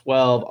 11 or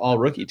 12 all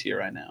rookie tier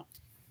right now.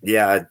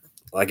 Yeah,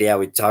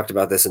 we talked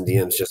about this in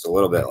DMs just a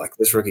little bit. Like,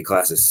 this rookie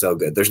class is so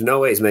good. There's no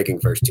way he's making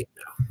first team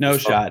now. No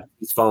shot.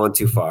 He's fallen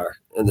too far,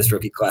 and this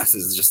rookie class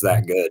is just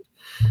that good.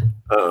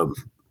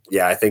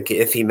 Yeah, I think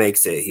if he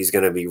makes it, he's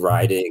going to be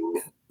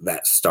riding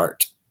that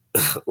start.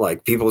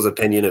 Like, people's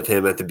opinion of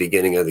him at the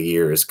beginning of the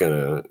year is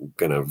gonna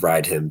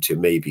ride him to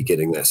maybe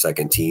getting that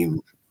second team,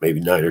 maybe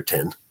 9 or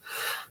 10.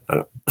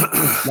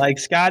 Like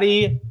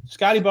Scotty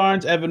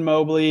Barnes, Evan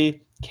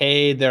Mobley,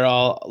 Cade, they're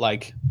all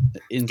like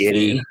insane.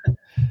 Giddy.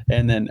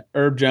 And then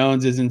Herb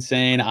Jones is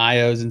insane.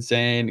 Io's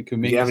insane.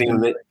 You haven't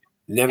even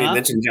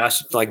mentioned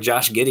Josh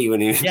Giddey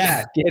when he.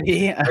 Yeah,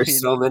 Giddey. There's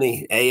so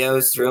many.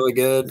 Ayo's really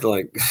good.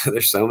 Like,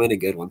 there's so many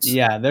good ones.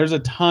 Yeah, there's a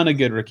ton of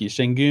good rookies.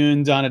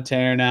 Şengün's on a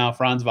tear now.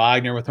 Franz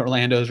Wagner with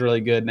Orlando is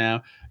really good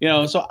now.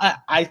 So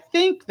I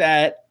think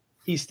that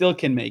he still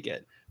can make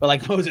it. But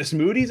like Moses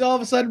Moody's all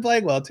of a sudden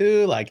playing well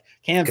too. Like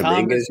Cam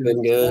Thomas has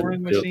been good.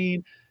 Scoring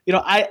machine.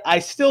 I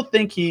still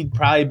think he'd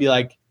probably be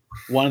like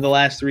one of the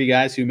last 3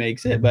 guys who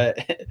makes it, but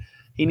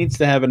he needs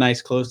to have a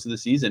nice close to the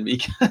season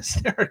because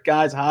there are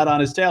guys hot on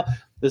his tail.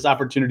 This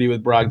opportunity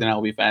with Brogdon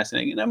will be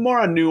fascinating. And a more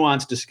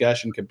nuanced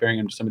discussion comparing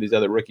him to some of these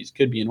other rookies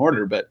could be in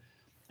order. But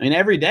I mean,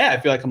 every day I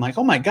feel like I'm like,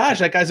 oh my gosh,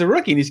 that guy's a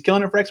rookie and he's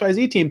killing it for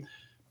XYZ team.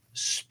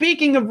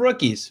 Speaking of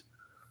rookies,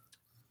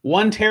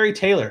 one Terry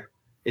Taylor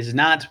is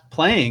not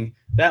playing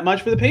that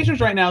much for the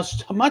Pacers right now,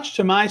 so much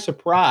to my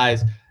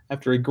surprise.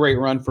 After a great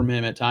run from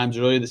him at times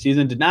earlier this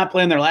season. Did not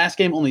play in their last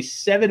game, only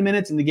 7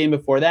 minutes in the game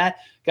before that.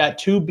 Got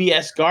 2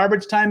 BS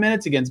garbage time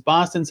minutes against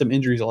Boston. Some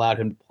injuries allowed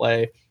him to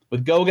play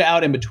with Goga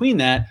out in between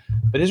that.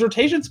 But his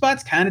rotation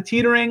spot's kind of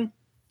teetering.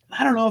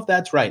 I don't know if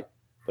that's right,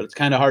 but it's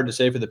kind of hard to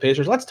say for the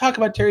Pacers. Let's talk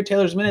about Terry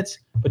Taylor's minutes.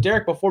 But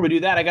Derek, before we do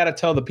that, I got to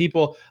tell the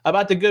people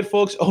about the good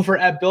folks over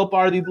at Built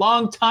Bar, the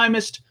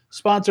long-timest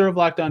sponsor of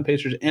Locked On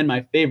Pacers and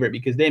my favorite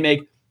because they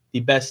make the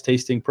best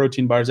tasting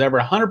protein bars ever.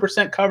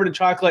 100% covered in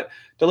chocolate,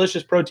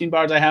 delicious protein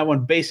bars. I have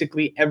one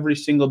basically every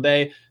single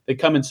day. They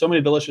come in so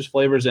many delicious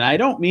flavors. And I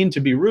don't mean to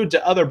be rude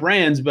to other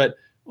brands, but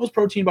most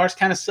protein bars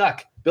kind of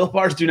suck. Built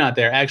Bars do not.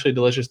 They're actually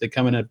delicious. They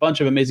come in a bunch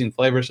of amazing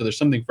flavors. So there's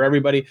something for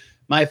everybody.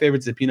 My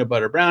favorite's the peanut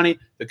butter brownie.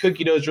 The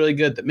cookie dough is really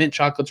good. The mint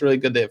chocolate's really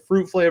good. They have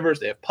fruit flavors.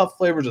 They have puff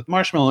flavors with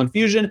marshmallow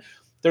infusion.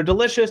 They're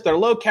delicious. They're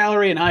low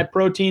calorie and high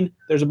protein.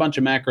 There's a bunch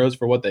of macros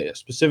for what they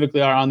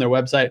specifically are on their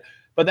website.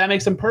 But that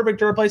makes them perfect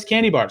to replace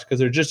candy bars because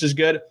they're just as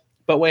good,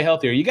 but way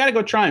healthier. You got to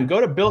go try them.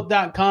 Go to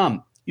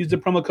Built.com. Use the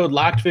promo code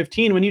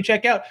LOCKED15 when you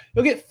check out.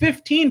 You'll get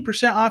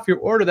 15% off your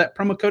order. That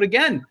promo code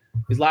again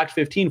is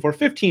LOCKED15 for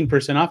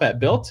 15% off at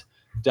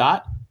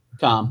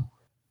Built.com.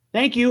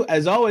 Thank you,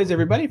 as always,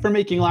 everybody, for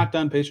making Locked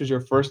On Pacers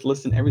your first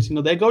listen every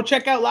single day. Go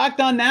check out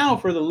Locked On Now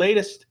for the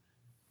latest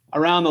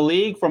around the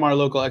league from our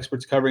local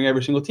experts covering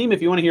every single team.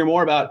 If you want to hear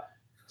more about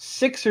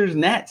Sixers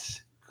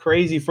Nets,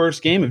 crazy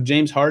first game of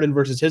James Harden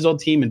versus his old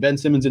team and Ben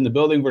Simmons in the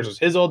building versus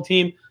his old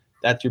team,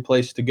 that's your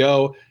place to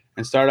go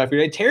and start off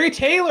your day. Terry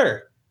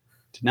Taylor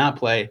did not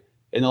play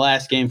in the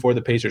last game for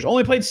the Pacers.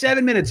 Only played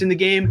 7 minutes in the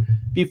game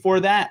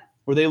before that,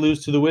 where they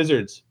lose to the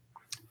Wizards.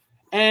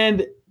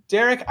 And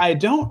Derek,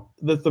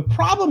 the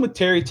problem with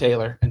Terry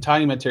Taylor and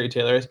talking about Terry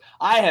Taylor is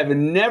I have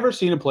never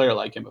seen a player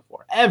like him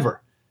before,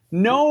 ever.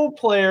 No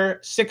player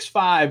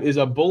 6'5" is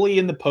a bully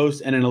in the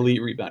post and an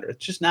elite rebounder.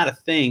 It's just not a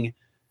thing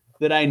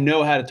that I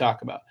know how to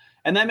talk about.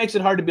 And that makes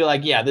it hard to be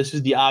like, yeah, this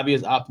is the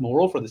obvious optimal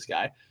role for this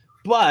guy.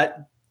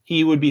 But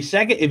he would be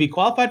second. If he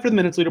qualified for the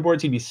minutes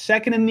leaderboards, he'd be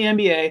second in the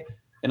NBA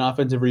in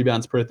offensive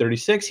rebounds per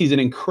 36. He's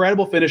an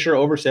incredible finisher,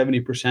 over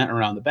 70%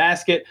 around the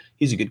basket.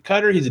 He's a good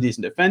cutter. He's a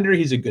decent defender.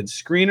 He's a good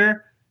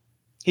screener.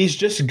 He's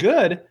just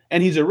good,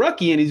 and he's a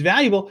rookie, and he's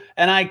valuable.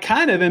 And I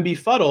kind of am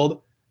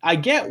befuddled. I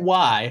get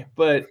why,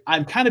 but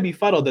I'm kind of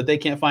befuddled that they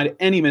can't find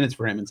any minutes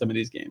for him in some of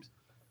these games.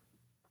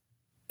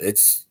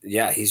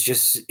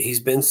 He's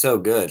been so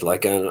good.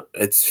 Like,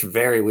 it's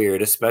very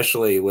weird,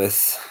 especially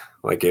with,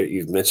 like,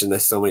 you've mentioned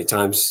this so many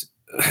times,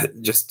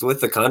 just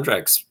with the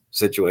contracts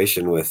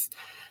situation with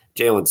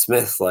Jalen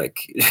Smith, like,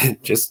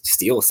 just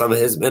steal some of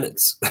his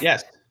minutes.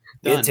 Yes.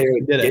 Get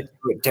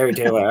Terry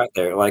Taylor out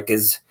there. Like,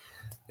 it's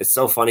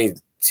so funny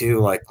too,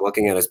 like,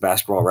 looking at his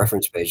basketball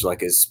reference page, like,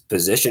 his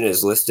position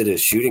is listed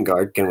as shooting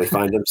guard. Can we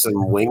find him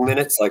some wing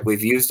minutes? Like,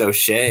 we've used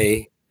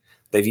O'Shea.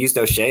 They've used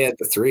O'Shea at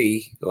the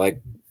 3.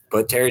 Like,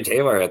 put Terry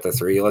Taylor at the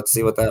 3. Let's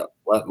see what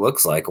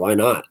looks like. Why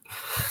not?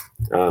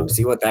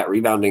 See what that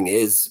rebounding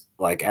is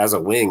like as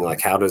a wing. Like,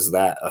 how does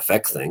that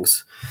affect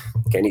things?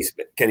 Can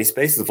he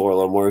space the floor a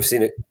little more?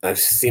 I've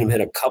seen him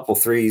hit a couple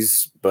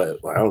threes, but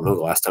I don't know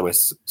the last time I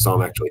saw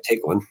him actually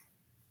take one.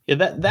 Yeah,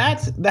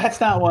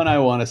 that's not one I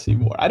want to see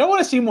more. I don't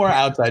want to see more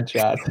outside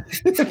shots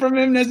from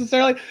him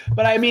necessarily,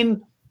 but I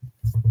mean,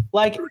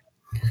 like,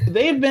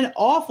 they've been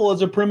awful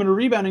as a perimeter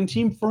rebounding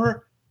team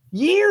for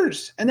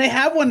years, and they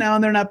have one now,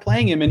 and they're not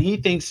playing him. And he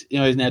thinks,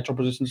 his natural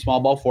position is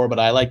small ball 4, but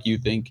I, like you,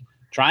 think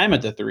Try him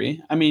at the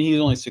 3. I mean, he's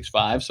only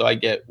 6'5", so I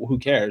get who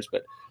cares,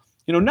 but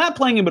not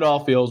playing him at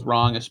all feels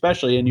wrong,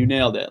 especially, and you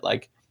nailed it.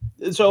 Like,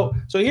 so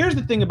here's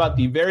the thing about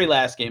the very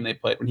last game they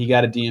played when he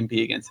got a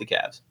DMP against the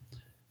Cavs.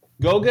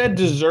 Goga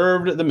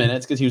deserved the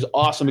minutes because he was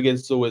awesome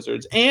against the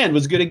Wizards and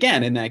was good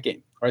again in that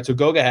game. All right, so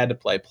Goga had to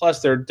play.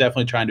 Plus, they're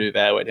definitely trying to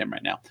evaluate him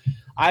right now.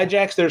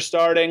 Ijax, they're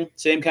starting.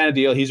 Same kind of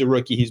deal. He's a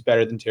rookie. He's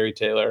better than Terry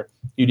Taylor.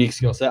 Unique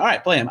skill set. All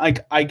right, play him.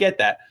 I get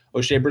that.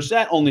 O'Shea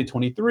Brissett, only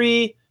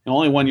 23, and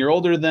only 1 year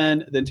older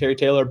than Terry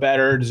Taylor.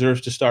 Better,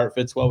 deserves to start,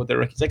 fits well with their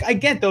rookies. Like, I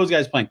get those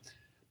guys playing.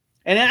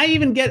 And I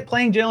even get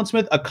playing Jalen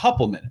Smith a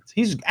couple minutes.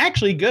 He's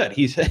actually good.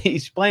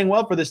 He's playing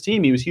well for this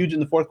team. He was huge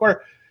in the fourth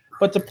quarter.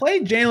 But to play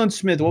Jalen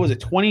Smith, what was it,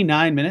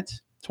 29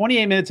 minutes?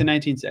 28 minutes and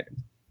 19 seconds.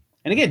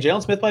 And again,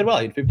 Jalen Smith played well.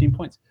 He had 15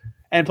 points.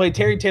 And played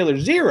Terry Taylor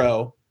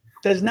 0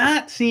 does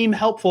not seem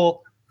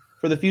helpful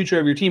for the future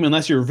of your team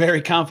unless you're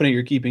very confident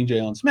you're keeping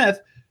Jalen Smith.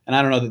 And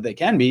I don't know that they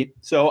can be.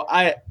 So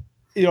I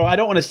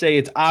don't want to say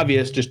it's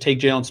obvious, just take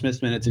Jalen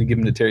Smith's minutes and give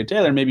them to Terry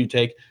Taylor. Maybe you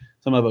take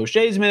some of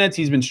O'Shea's minutes.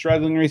 He's been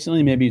struggling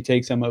recently. Maybe you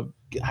take some of,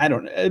 I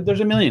don't know. There's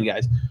a million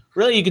guys.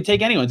 Really, you could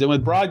take anyone's. And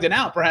with Brogdon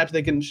out, perhaps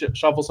they can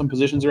shuffle some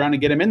positions around and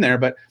get him in there.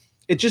 But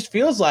it just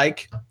feels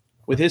like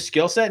with his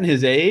skill set and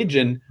his age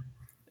and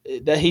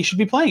that he should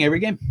be playing every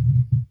game.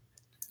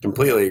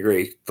 Completely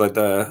agree. But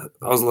I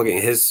was looking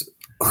at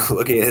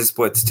his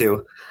splits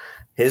too.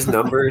 His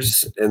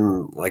numbers,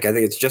 and like I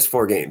think it's just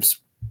 4 games.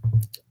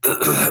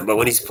 But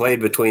when he's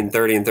played between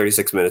 30 and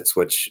 36 minutes,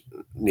 which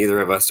neither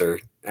of us are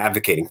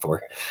advocating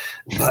for,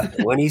 but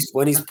when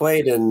he's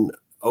played in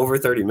over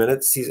 30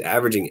 minutes, he's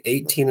averaging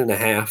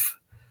 18.5,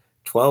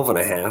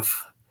 12.5,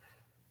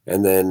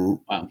 and then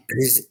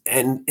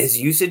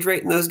his usage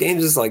rate in those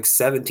games is like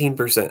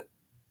 17%.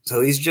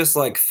 So he's just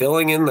like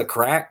filling in the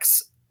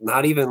cracks,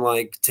 not even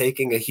like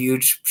taking a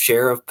huge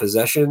share of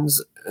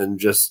possessions and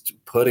just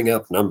putting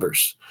up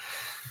numbers.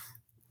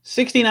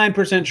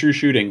 69% true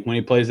shooting when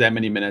he plays that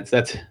many minutes.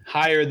 That's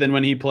higher than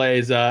when he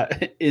plays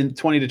in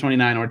 20 to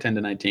 29 or 10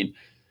 to 19.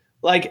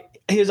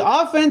 Like, his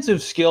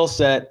offensive skill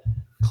set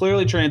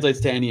clearly translates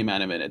to any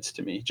amount of minutes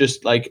to me.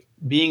 Just like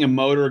being a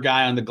motor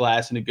guy on the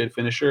glass and a good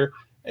finisher,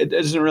 it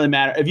doesn't really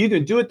matter. If you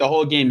can do it the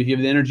whole game, if you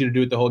have the energy to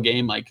do it the whole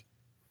game, like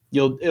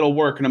it'll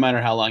work no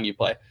matter how long you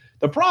play.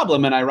 The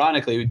problem, and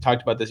ironically, we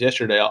talked about this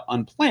yesterday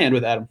unplanned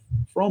with Adam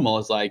Fromel,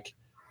 is like,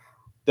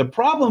 the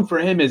problem for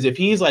him is if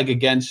he's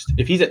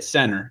at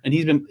center, and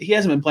he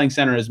hasn't been playing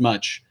center as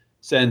much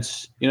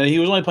since, he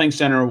was only playing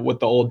center with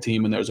the old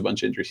team when there was a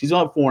bunch of injuries. He's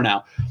on 4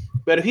 now.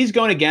 But if he's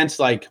going against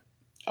like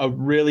a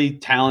really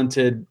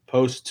talented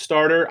post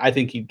starter, I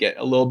think he'd get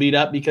a little beat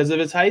up because of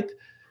his height.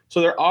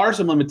 So there are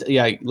some limitations.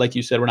 Yeah, like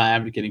you said, we're not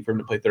advocating for him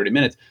to play 30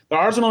 minutes. There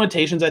are some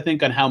limitations, I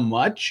think, on how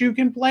much you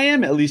can play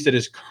him, at least at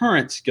his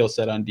current skill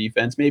set on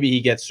defense. Maybe he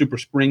gets super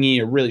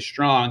springy or really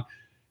strong,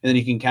 and then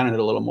he can count it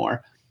a little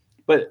more.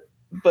 But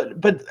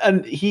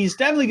he's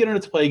definitely good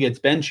enough to play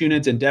against bench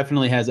units and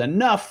definitely has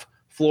enough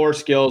floor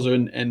skills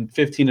and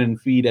 15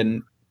 feet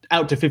and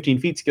out to 15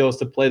 feet skills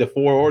to play the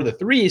 4 or the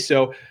 3.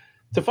 So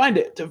to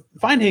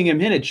finding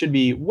him in it should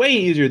be way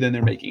easier than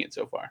they're making it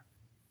so far.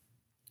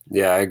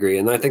 Yeah, I agree.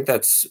 And I think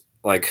that's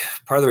like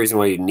part of the reason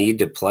why you need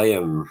to play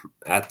him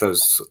at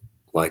those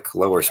like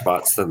lower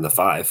spots than the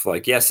 5.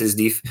 Like, yes, his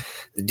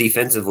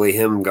defensively,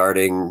 him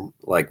guarding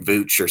like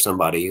Vooch or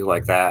somebody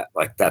like that,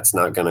 like that's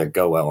not going to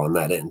go well on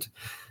that end.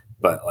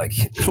 But like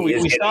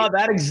we saw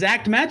that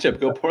exact matchup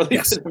go poorly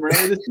for them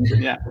earlier this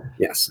season. Yeah.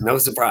 Yes, no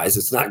surprise.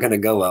 It's not going to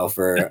go well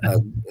for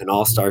an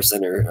all-star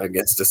center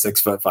against a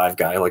 6'5"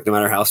 guy. Like, no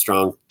matter how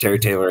strong Terry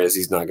Taylor is,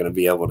 he's not going to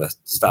be able to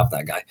stop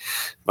that guy.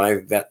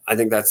 But I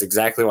think that's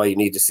exactly why you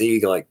need to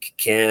see, like,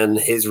 can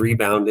his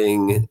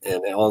rebounding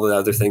and all the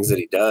other things that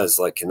he does,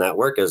 like, can that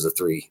work as a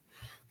 3?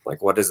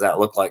 Like, what does that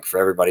look like for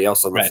everybody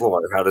else on the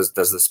floor? How does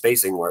the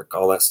spacing work?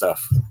 All that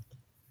stuff.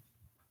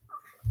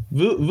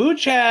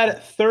 Vooch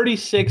had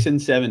 36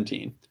 and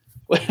 17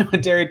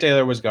 when Terry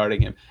Taylor was guarding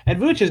him. And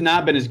Vooch has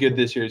not been as good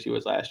this year as he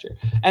was last year.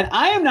 And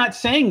I am not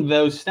saying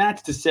those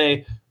stats to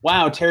say,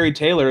 wow, Terry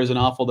Taylor is an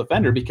awful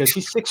defender because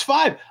he's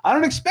 6'5". I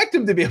don't expect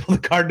him to be able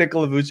to guard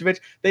Nikola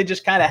Vucevic. They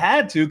just kind of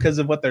had to because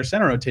of what their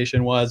center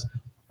rotation was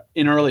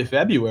in early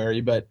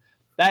February. But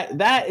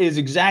that is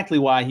exactly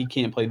why he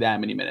can't play that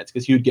many minutes,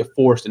 because he would get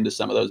forced into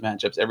some of those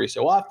matchups every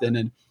so often.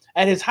 And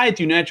at his height,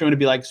 you naturally want to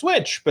be like,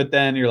 switch, but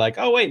then you're like,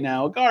 oh, wait,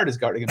 now a guard is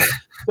guarding him.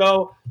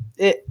 So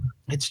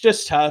it's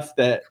just tough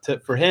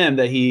for him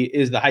that he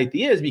is the height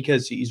he is,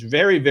 because he's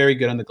very, very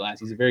good on the glass.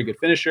 He's a very good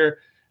finisher,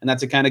 and that's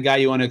the kind of guy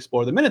you want to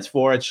explore the minutes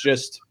for. It's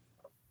just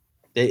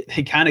they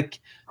kind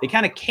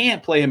of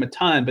can't play him a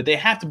ton, but they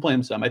have to play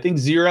him some. I think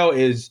 0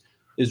 is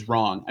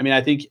wrong. I mean,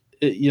 I think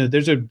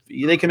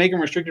they can make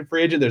him restricted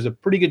free agent. There's a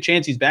pretty good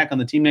chance he's back on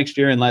the team next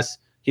year, unless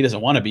he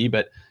doesn't want to be.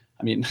 But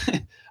I mean,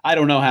 I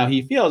don't know how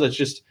he feels. It's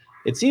just,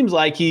 it seems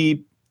like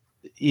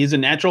he's a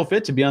natural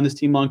fit to be on this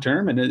team long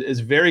term, and is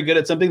very good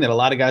at something that a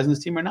lot of guys on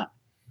this team are not.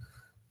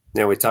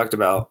 Yeah, we talked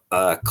about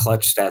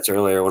clutch stats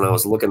earlier when I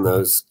was looking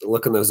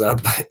those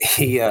up.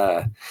 He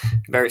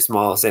very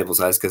small sample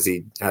size because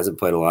he hasn't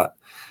played a lot.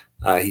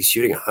 He's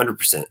shooting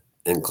 100%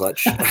 in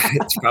clutch.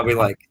 It's probably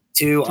like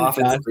 2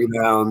 offensive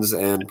rebounds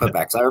and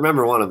putbacks. I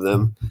remember one of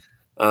them.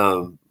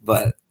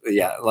 But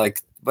yeah,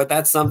 but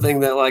that's something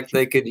that like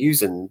they could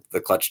use in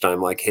the clutch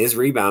time, like his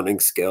rebounding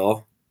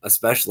skill,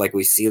 especially like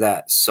we see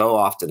that so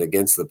often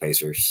against the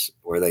Pacers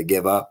where they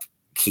give up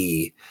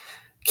key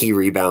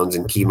rebounds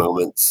and key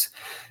moments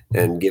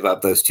and give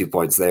up those 2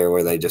 points there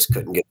where they just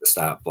couldn't get the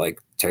stop.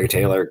 Like Terry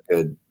Taylor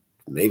could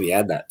maybe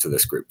add that to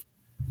this group.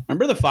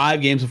 Remember the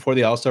 5 games before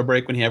the All-Star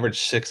break when he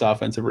averaged 6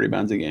 offensive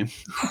rebounds a game?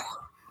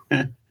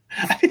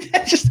 I mean,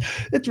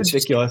 it's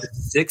ridiculous.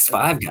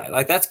 6'5" guy.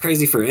 Like that's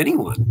crazy for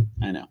anyone.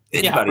 I know.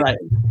 Anybody. Yeah,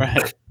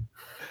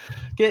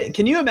 right.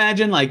 Can you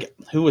imagine like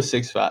who was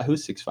 6'5"?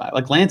 Who's 6'5"?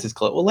 Like Lance is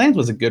close. Well, Lance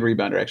was a good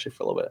rebounder actually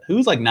for a little bit.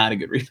 Who's like not a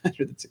good rebounder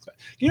than 6'5"? Can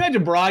you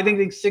imagine Brogdon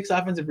getting 6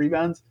 offensive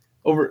rebounds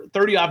over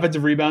 30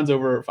 offensive rebounds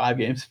over 5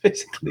 games?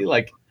 Basically,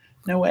 like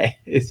no way.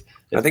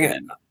 I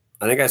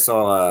think I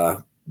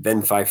saw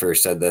Ben Pfeiffer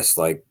said this,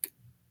 like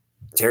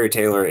Terry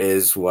Taylor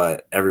is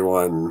what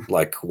everyone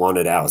like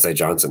wanted Alize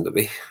Johnson to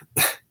be.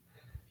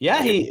 Yeah,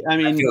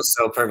 I feels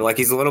so perfect. Like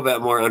he's a little bit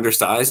more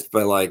undersized,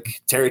 but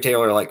like Terry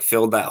Taylor like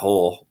filled that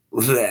hole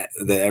that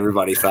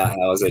everybody thought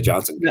Alize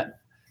Johnson could.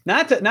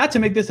 Not to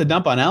make this a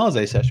dump on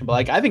Alize session, but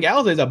like I think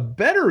Alize is a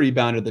better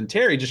rebounder than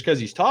Terry just because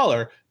he's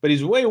taller, but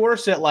he's way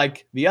worse at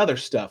like the other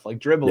stuff, like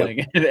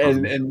dribbling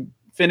and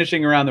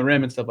finishing around the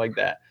rim and stuff like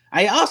that.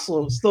 I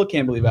also still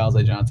can't believe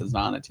Alize Johnson's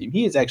not on a team.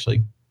 He is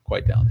actually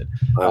quite talented.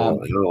 I'll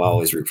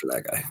always root for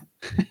that guy.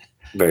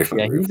 Very fun.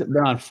 Yeah, he's been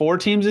on 4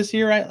 teams this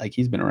year, right? Like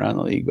he's been around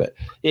the league, but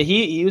yeah,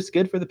 he was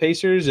good for the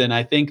Pacers, and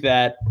I think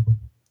that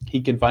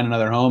he can find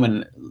another home.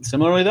 And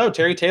similarly, though,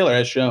 Terry Taylor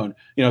has shown,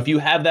 if you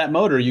have that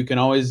motor, you can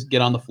always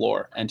get on the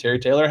floor. And Terry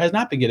Taylor has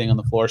not been getting on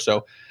the floor,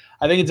 so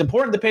I think it's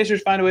important the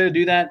Pacers find a way to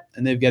do that,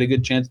 and they've got a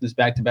good chance in this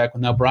back-to-back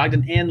with now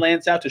Brogdon and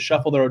Lance out to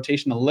shuffle the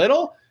rotation a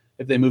little.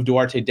 If they move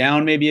Duarte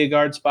down, maybe a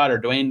guard spot, or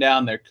Dwayne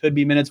down, there could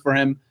be minutes for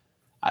him.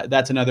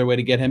 That's another way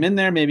to get him in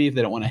there. Maybe if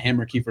they don't want to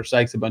hammer Kiefer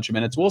Sykes a bunch of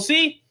minutes. We'll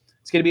see.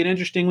 It's going to be an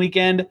interesting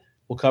weekend.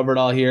 We'll cover it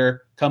all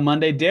here come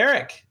Monday.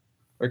 Derek,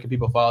 where can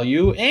people follow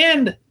you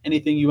and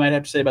anything you might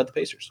have to say about the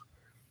Pacers?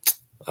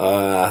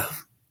 At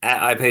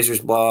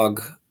iPacers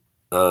blog.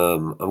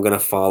 I'm going to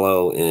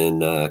follow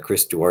in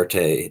Chris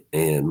Duarte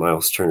and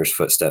Miles Turner's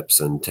footsteps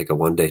and take a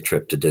one-day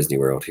trip to Disney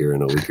World here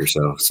in a week or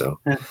so. So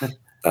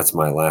that's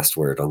my last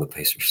word on the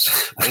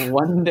Pacers. A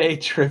one-day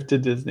trip to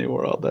Disney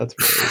World. That's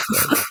very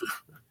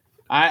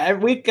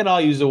exciting. We could all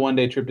use a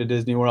one-day trip to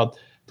Disney World.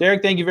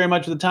 Derek, thank you very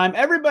much for the time.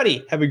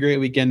 Everybody, have a great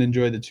weekend.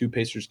 Enjoy the 2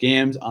 Pacers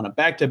games on a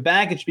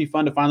back-to-back. It should be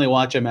fun to finally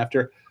watch them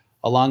after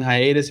a long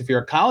hiatus. If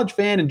you're a college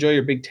fan, enjoy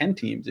your Big Ten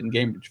teams in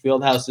Cambridge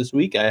Fieldhouse this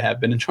week. I have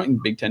been enjoying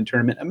the Big Ten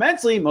tournament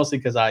immensely, mostly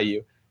because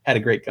IU had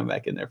a great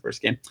comeback in their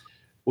first game.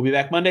 We'll be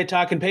back Monday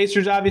talking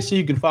Pacers. Obviously,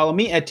 you can follow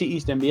me at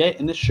TEastNBA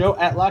and this show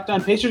at Locked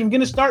On Pacers. I'm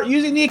going to start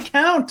using the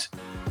account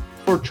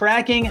for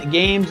tracking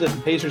games that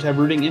the Pacers have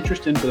rooting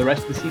interest in for the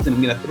rest of the season.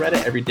 I'm going to thread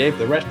it every day for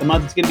the rest of the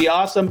month. It's going to be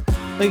awesome.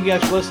 Thank you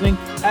guys for listening.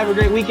 Have a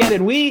great weekend,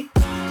 and we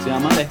see you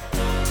on Monday.